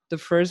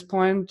first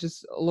point.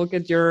 Just look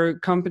at your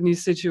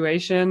company's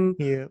situation.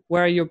 Yeah.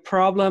 Where are your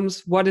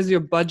problems? What is your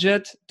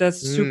budget? That's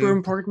super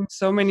important.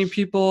 So many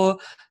people,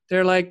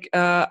 they're like,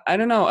 I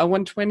don't know, I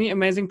want 20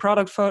 amazing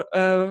product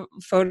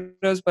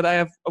photos, but I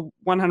have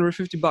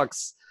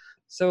 $150.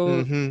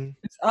 So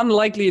it's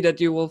unlikely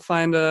that you will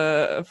find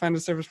a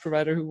service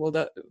provider who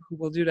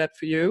will do that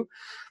for you.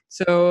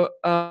 So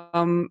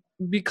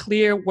be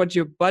clear what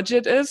your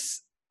budget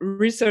is.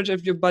 Research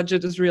if your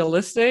budget is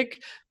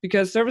realistic,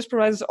 because service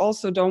providers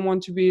also don't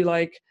want to be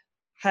like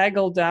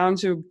haggled down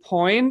to a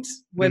point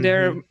where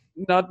they're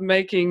not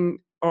making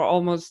or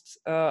almost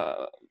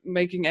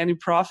making any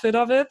profit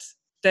of it.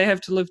 They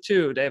have to live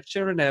too. They have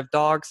children. They have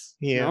dogs.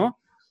 Yeah.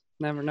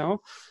 Never know.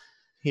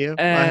 Yeah,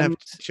 I have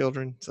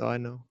children, so I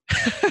know.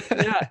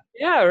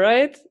 yeah,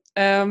 right.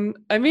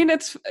 I mean,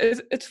 it's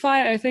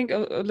fine. I think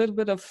a little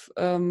bit of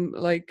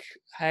like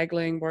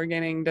haggling,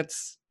 bargaining.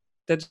 That's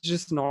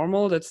just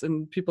normal. That's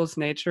in people's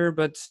nature,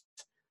 but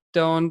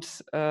don't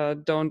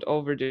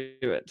overdo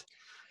it.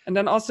 And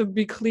then also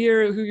be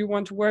clear who you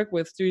want to work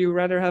with. Do you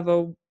rather have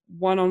a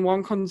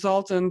one-on-one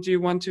consultant? Do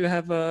you want to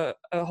have a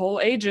whole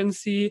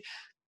agency?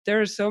 There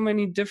are so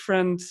many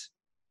different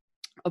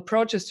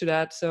approaches to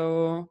that.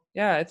 So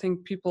yeah, I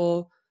think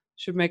people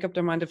should make up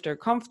their mind if they're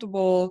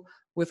comfortable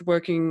with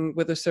working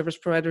with a service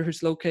provider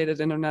who's located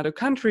in another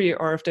country,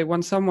 or if they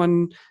want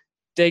someone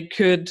they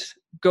could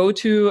go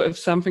to if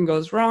something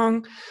goes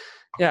wrong.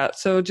 Yeah,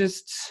 so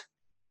just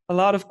a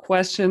lot of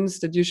questions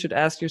that you should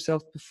ask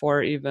yourself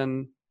before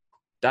even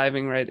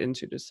diving right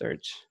into the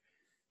search.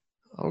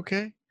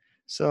 Okay,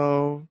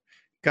 so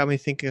got me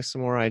thinking of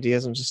some more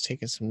ideas. I'm just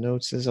taking some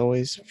notes as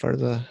always for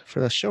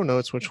the show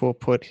notes, which we'll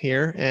put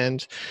here.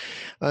 And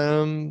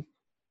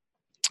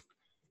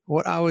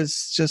what I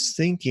was just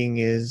thinking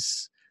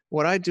is,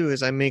 what I do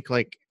is I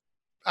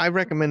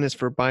recommend this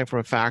for buying from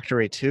a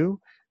factory too.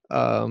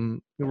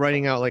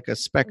 Writing out like a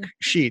spec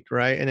sheet,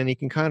 right? And then you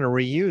can kind of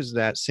reuse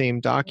that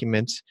same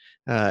document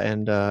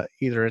and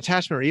either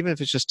attachment, or even if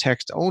it's just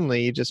text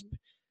only, you just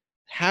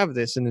have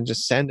this and then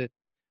just send it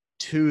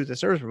to the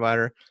service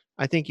provider.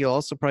 I think you'll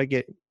also probably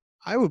get,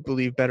 I would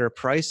believe, better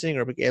pricing,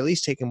 or at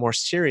least taken more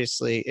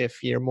seriously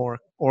if you're more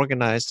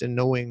organized and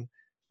knowing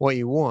what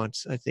you want.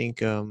 I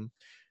think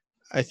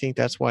I think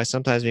that's why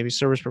sometimes maybe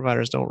service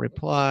providers don't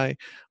reply,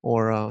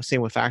 or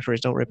same with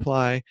factories don't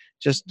reply.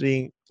 Just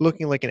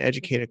looking like an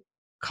educated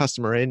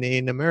customer.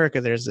 In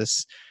America, there's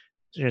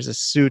a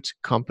suit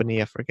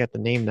company. I forget the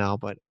name now,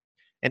 but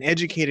an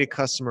educated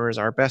customer is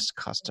our best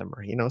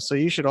customer. So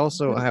you should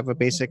also have a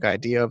basic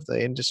idea of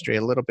the industry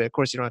a little bit. Of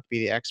course, you don't have to be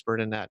the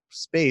expert in that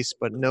space,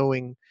 but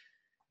knowing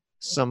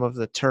some of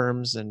the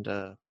terms and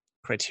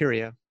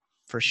criteria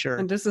for sure.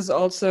 And this is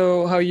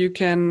also how you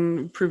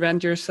can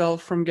prevent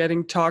yourself from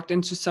getting talked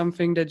into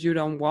something that you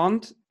don't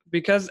want.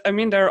 Because, I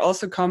mean, there are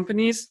also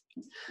companies,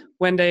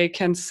 when they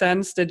can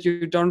sense that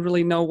you don't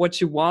really know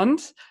what you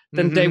want,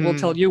 then they will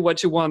tell you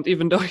what you want,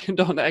 even though you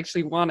don't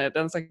actually want it.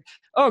 And it's like,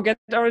 oh, get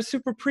our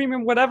super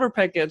premium whatever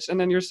package. And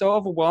then you're so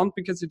overwhelmed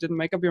because you didn't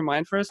make up your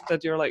mind first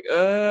that you're like,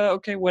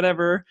 okay,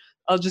 whatever,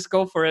 I'll just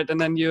go for it.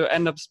 And then you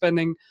end up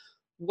spending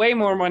way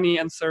more money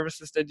on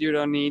services that you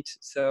don't need.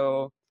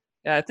 So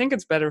yeah, I think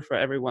it's better for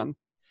everyone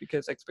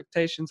because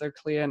expectations are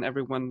clear and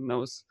everyone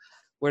knows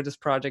where this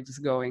project is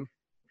going.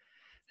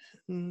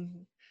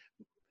 I'm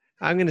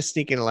going to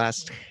sneak in a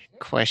last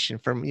question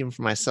even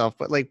for myself,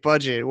 but like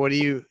budget, what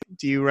do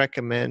you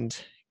recommend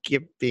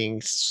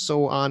being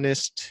so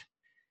honest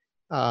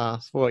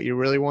what you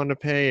really want to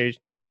pay, or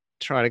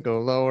try to go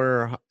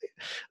lower?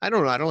 I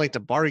don't know. I don't like to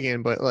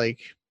bargain, but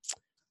like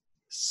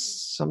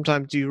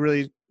sometimes do you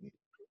really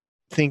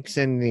think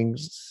sending the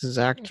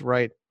exact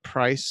right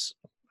price,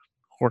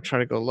 or try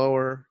to go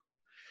lower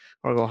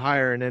or go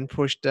higher and then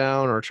push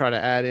down, or try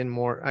to add in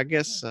more? I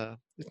guess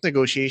it's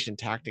negotiation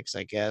tactics,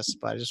 I guess,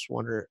 but I just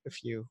wonder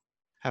if you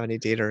have any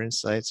data or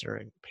insights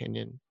or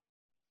opinion.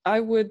 I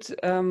would,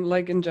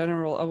 like in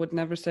general, I would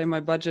never say my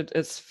budget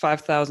is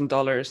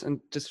 $5,000 and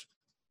just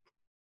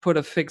put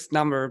a fixed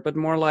number, but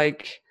more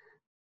like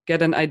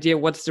get an idea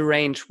what's the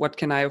range, what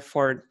can I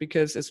afford?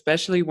 Because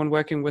especially when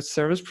working with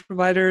service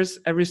providers,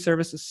 every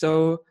service is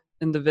so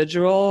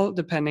individual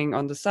depending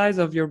on the size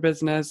of your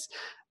business.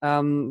 I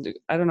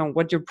don't know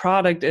what your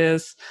product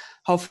is,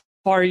 how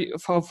far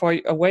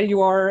away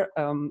you are.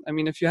 I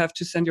mean, if you have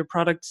to send your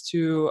products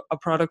to a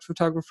product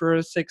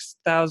photographer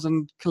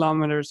 6,000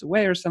 kilometers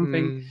away or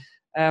something,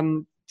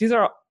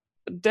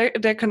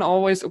 there can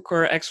always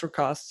occur extra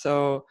costs.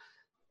 So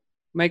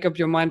make up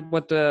your mind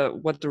what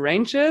the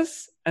range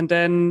is, and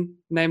then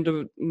name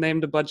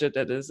the budget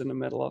that is in the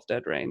middle of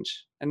that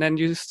range, and then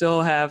you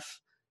still have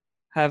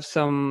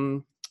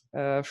some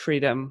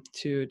freedom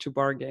to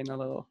bargain a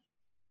little.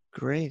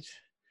 Great.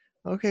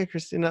 Okay,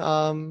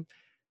 Christina.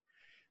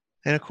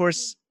 And of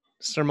course,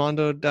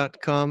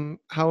 Sermondo.com,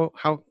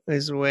 how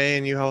is a way,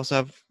 and you also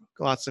have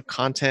lots of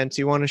content.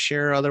 Do you want to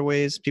share other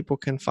ways people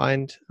can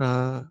find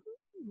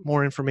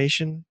more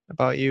information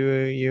about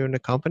you and the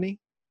company?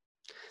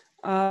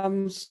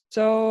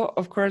 So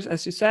of course,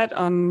 as you said,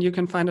 you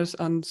can find us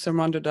on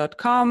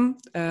Sermondo.com.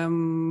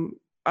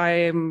 I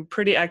am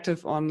pretty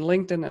active on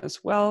LinkedIn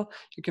as well.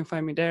 You can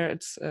find me there.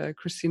 It's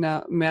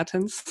Christina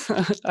Mertens.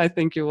 I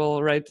think you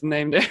will write the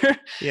name there.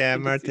 Yeah,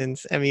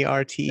 Mertens,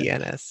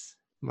 Mertens.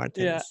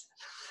 Martins.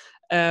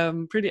 Yeah.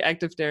 Pretty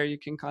active there. You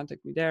can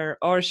contact me there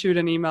or shoot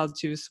an email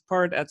to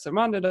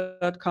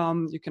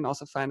support@sermondo.com. You can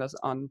also find us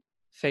on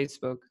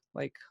Facebook,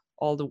 like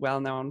all the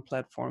well-known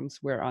platforms.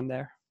 We're on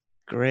there.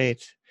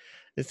 Great.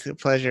 It's a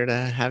pleasure to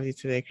have you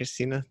today,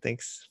 Christina.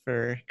 Thanks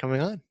for coming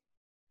on.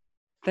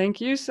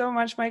 Thank you so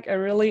much, Mike. I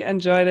really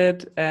enjoyed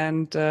it.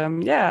 And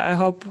I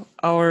hope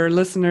our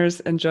listeners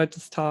enjoyed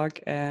this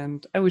talk,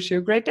 and I wish you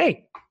a great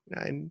day.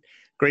 And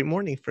great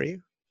morning for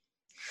you.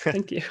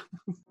 Thank you.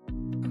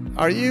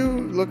 Are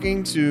you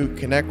looking to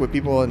connect with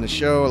people in the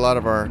show? A lot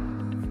of our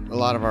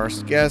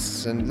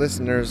guests and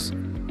listeners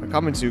are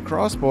coming to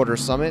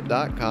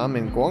CrossBorderSummit.com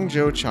in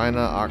Guangzhou, China,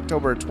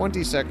 October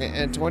 22nd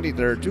and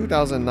 23rd,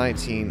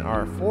 2019,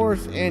 our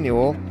 4th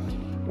annual.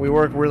 We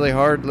work really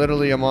hard.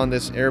 Literally, I'm on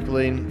this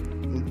airplane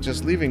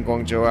just leaving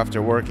Guangzhou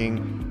after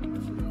working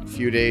a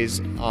few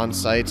days on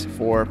site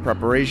for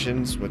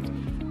preparations with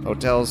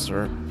hotels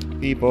for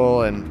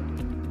people and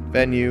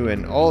venue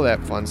and all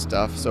that fun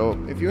stuff. So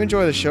if you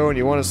enjoy the show and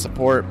you want to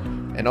support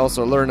and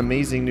also learn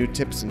amazing new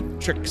tips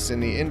and tricks in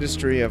the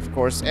industry, of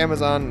course,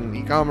 Amazon and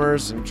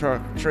e-commerce and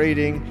truck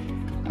trading,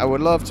 I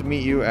would love to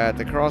meet you at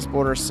the Cross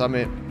Border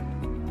Summit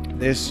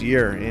this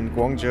year in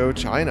Guangzhou,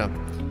 China.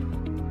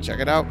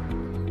 Check it out.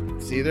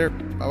 See you there.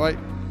 Bye-bye.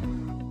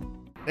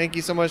 Thank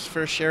you so much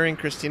for sharing,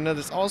 Christina.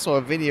 There's also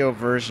a video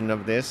version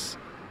of this.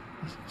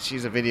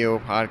 She's a video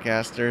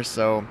podcaster,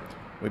 so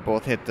we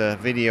both hit the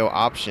video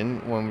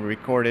option when we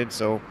recorded,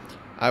 so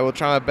I will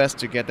try my best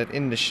to get that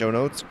in the show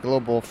notes,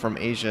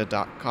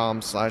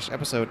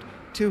 globalfromasia.com/episode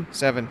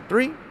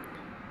 273.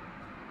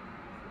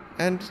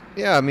 And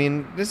yeah, I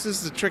mean, this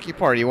is the tricky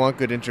part. You want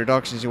good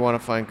introductions, you want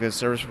to find good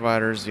service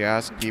providers, you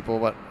ask people,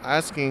 but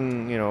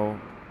asking,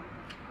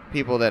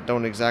 people that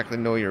don't exactly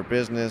know your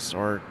business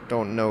or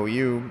don't know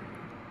you,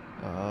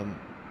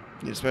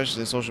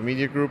 especially in social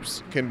media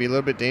groups, can be a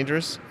little bit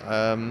dangerous.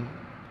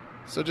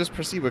 So just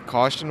proceed with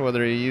caution,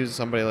 whether you use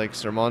somebody like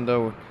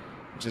Sermondo,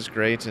 which is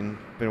great and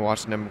been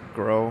watching them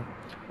grow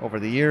over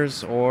the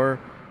years,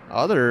 or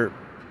other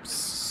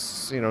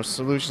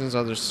solutions,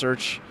 other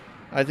search.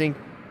 I think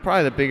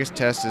probably the biggest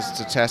test is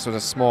to test with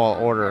a small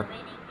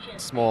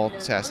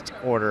test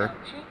order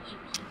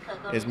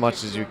as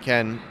much as you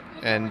can,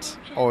 and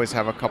always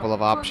have a couple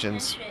of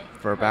options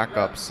for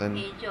backups,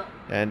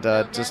 and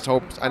just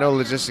hope. I know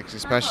logistics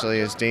especially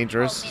is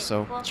dangerous,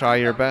 so try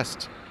your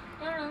best.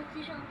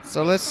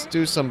 So let's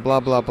do some blah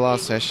blah blah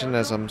session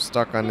as I'm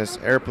stuck on this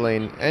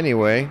airplane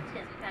anyway.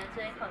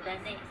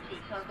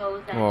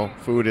 Well,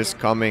 food is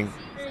coming.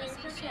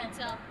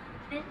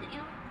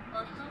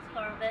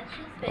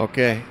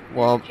 Okay,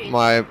 well,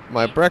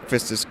 my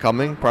breakfast is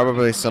coming,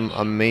 probably some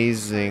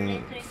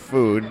amazing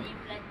food,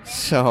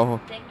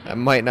 so I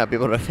might not be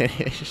able to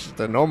finish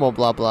the normal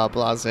blah blah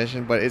blah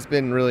session, but it's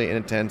been really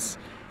intense,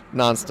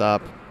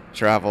 non-stop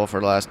travel for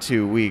the last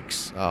 2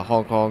 weeks.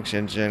 Hong Kong,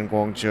 Shenzhen,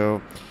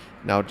 Guangzhou,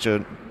 now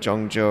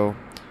Zhengzhou,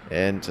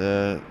 and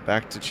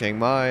back to Chiang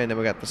Mai, and then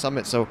we got the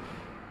summit. So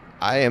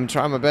I am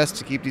trying my best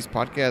to keep these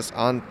podcasts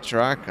on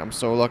track. I'm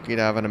so lucky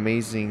to have an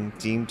amazing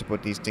team to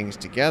put these things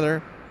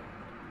together.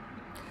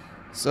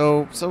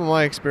 So some of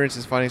my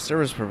experiences finding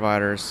service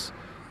providers,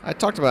 I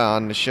talked about it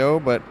on the show,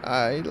 but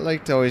I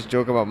like to always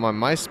joke about my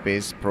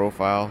MySpace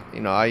profile.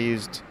 I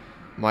used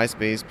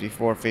MySpace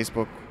before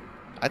Facebook.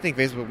 I think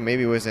Facebook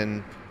maybe was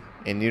in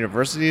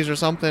universities or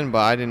something, but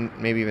I didn't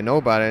maybe even know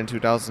about it in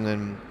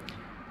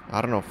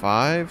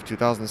 2005,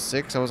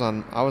 2006. I was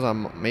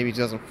on maybe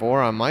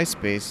 2004 on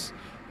MySpace,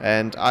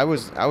 and I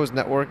was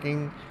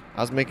networking.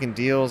 I was making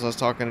deals. I was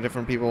talking to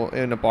different people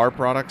in the bar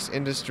products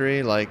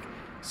industry, like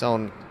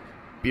selling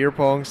beer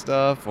pong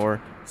stuff or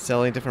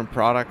selling different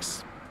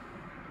products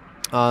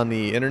on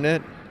the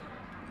internet.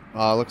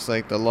 Looks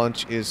like the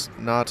lunch is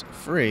not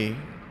free.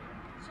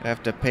 I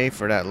have to pay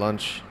for that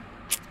lunch.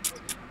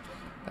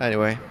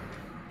 Anyway,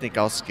 I think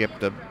I'll skip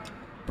the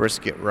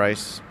brisket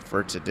rice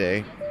for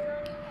today.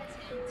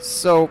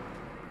 So,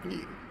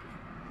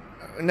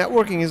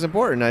 networking is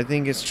important. I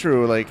think it's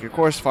true. Like, of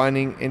course,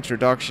 finding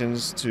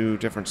introductions to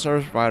different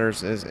service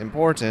providers is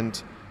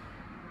important,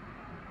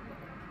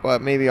 but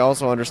maybe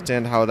also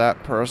understand how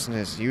that person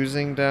is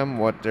using them,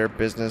 what their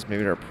business,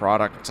 maybe their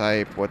product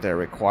type, what their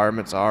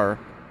requirements are,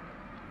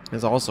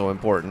 is also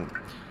important.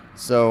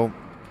 So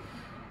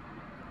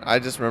I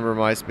just remember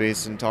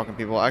MySpace and talking to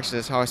people. Actually,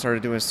 that's how I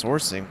started doing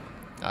sourcing.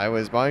 I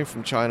was buying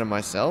from China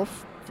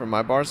myself for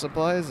my bar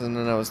supplies, and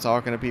then I was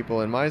talking to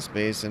people in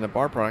MySpace in the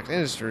bar product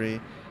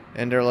industry,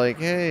 and they're like,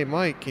 "Hey,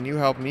 Mike, can you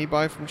help me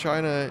buy from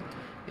China?"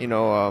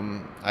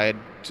 I had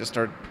just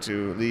started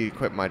to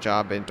quit my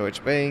job in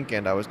Deutsche Bank,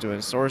 and I was doing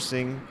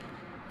sourcing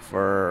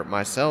for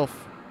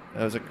myself.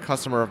 I was a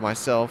customer of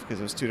myself because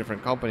it was two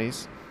different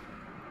companies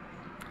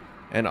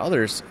and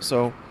others.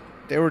 So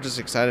they were just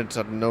excited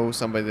to know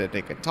somebody that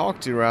they could talk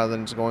to rather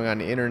than just going on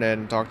the internet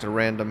and talk to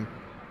random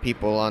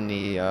people on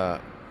the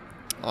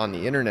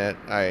internet.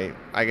 I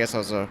guess I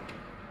was a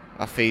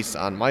face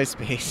on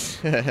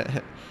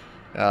MySpace.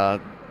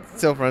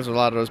 Still friends with a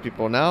lot of those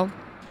people now.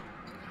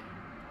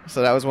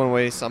 So that was one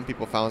way some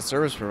people found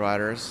service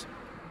providers.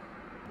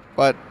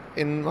 But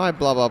in my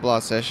blah blah blah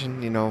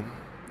session,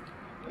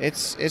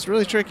 it's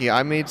really tricky.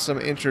 I made some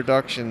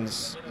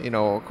introductions,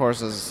 of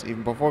course, as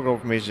even before Global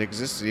from Asia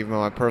existed, even on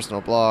my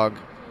personal blog,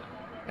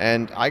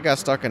 and I got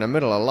stuck in the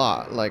middle a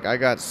lot. Like, I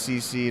got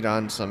CC'd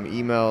on some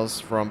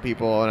emails from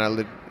people, and I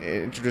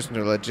introduced them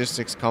to a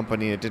logistics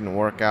company. It didn't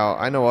work out.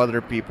 I know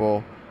other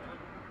people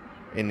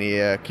in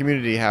the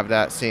community have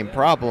that same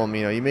problem.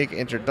 You make an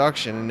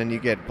introduction and then you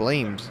get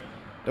blamed.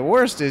 The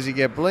worst is you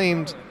get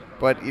blamed,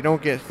 but you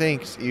don't get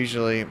thanked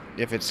usually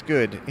if it's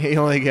good. You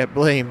only get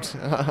blamed.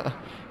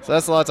 So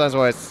that's a lot of times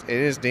why it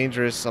is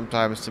dangerous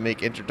sometimes to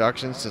make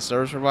introductions to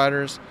service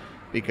providers,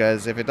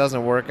 because if it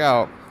doesn't work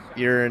out,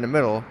 you're in the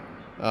middle.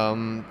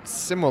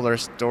 Similar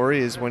story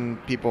is when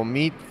people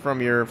meet from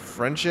your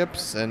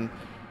friendships and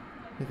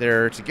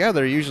they're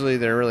together. Usually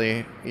they're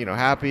really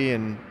happy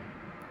and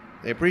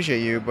they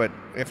appreciate you. But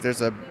if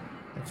there's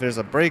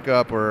a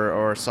breakup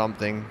or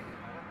something,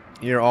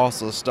 you're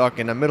also stuck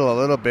in the middle a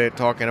little bit,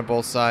 talking to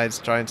both sides,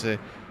 trying to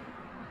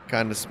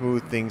kind of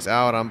smooth things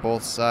out on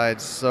both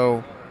sides.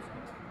 So,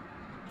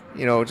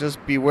 just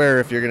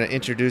beware if you're going to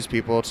introduce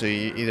people to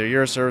either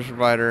your service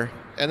provider.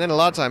 And then a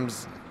lot of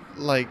times,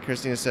 like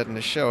Christina said in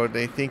the show,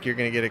 they think you're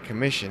going to get a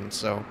commission.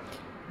 So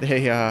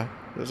they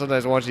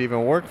sometimes want you to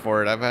even work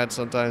for it. I've had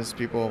sometimes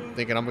people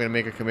thinking I'm going to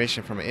make a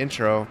commission from an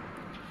intro.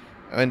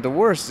 And the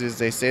worst is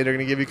they say they're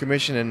going to give you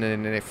commission and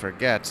then they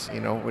forget,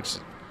 which...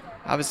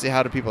 Obviously,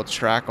 how do people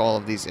track all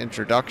of these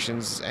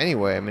introductions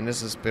anyway? I mean,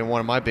 this has been one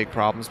of my big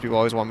problems. People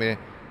always want me to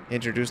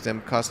introduce them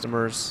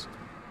customers,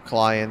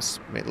 clients,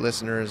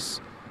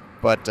 listeners,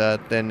 but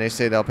then they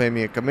say they'll pay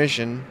me a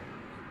commission,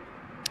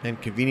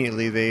 and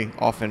conveniently they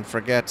often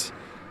forget.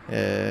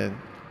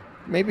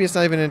 Maybe it's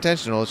not even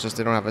intentional. It's just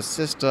they don't have a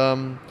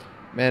system,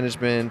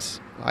 management,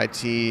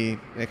 IT,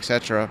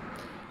 etc.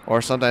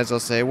 Or sometimes they'll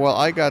say, well,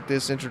 I got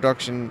this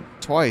introduction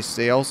twice.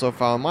 They also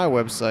found my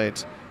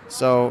website.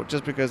 So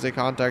just because they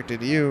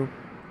contacted me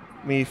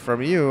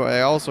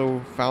they also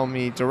found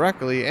me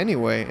directly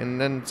anyway. And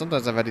then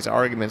sometimes I've had these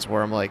arguments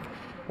where I'm like,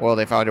 well,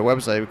 they found your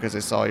website because they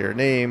saw your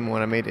name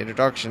when I made the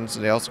introduction, so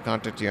they also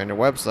contacted you on your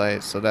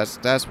website. So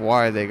that's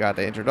why they got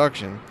the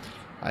introduction.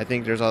 I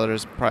think there's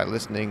others probably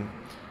listening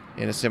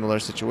in a similar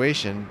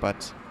situation,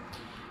 but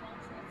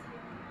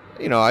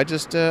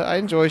I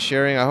enjoy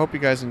sharing. I hope you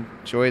guys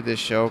enjoyed this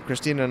show.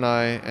 Christina and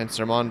I and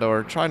Sermando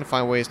are trying to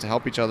find ways to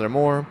help each other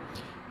more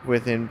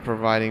within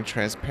providing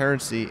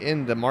transparency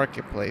in the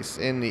marketplace,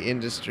 in the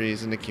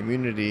industries, in the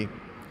community.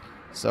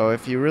 So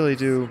if you really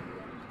do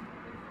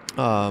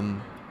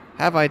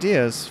have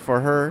ideas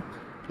for her,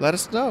 let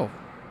us know.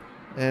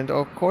 And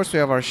of course, we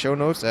have our show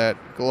notes at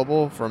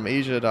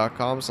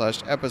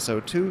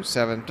globalfromasia.com/episode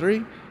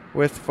 273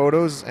 with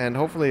photos and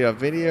hopefully a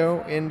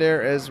video in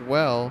there as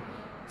well.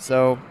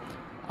 So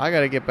I got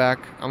to get back.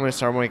 I'm going to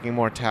start making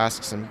more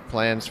tasks and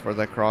plans for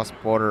the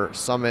cross-border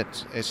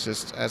summit. It's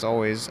just, as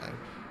always,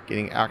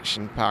 getting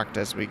action-packed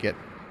as we get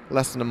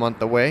less than a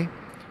month away.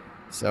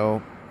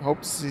 So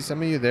hope to see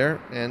some of you there.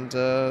 And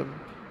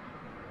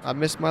I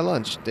missed my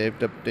lunch. They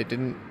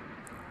didn't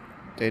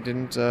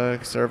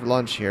serve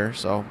lunch here,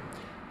 so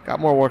got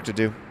more work to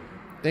do.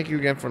 Thank you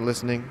again for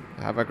listening.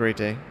 Have a great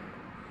day.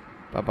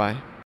 Bye-bye.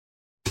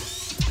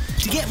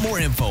 To get more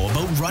info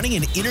about running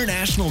an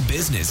international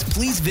business,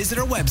 please visit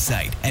our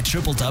website at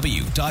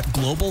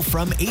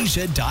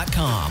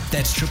www.globalfromasia.com.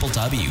 That's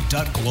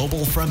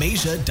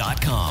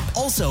www.globalfromasia.com.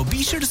 Also,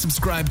 be sure to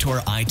subscribe to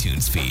our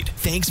iTunes feed.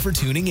 Thanks for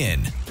tuning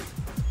in.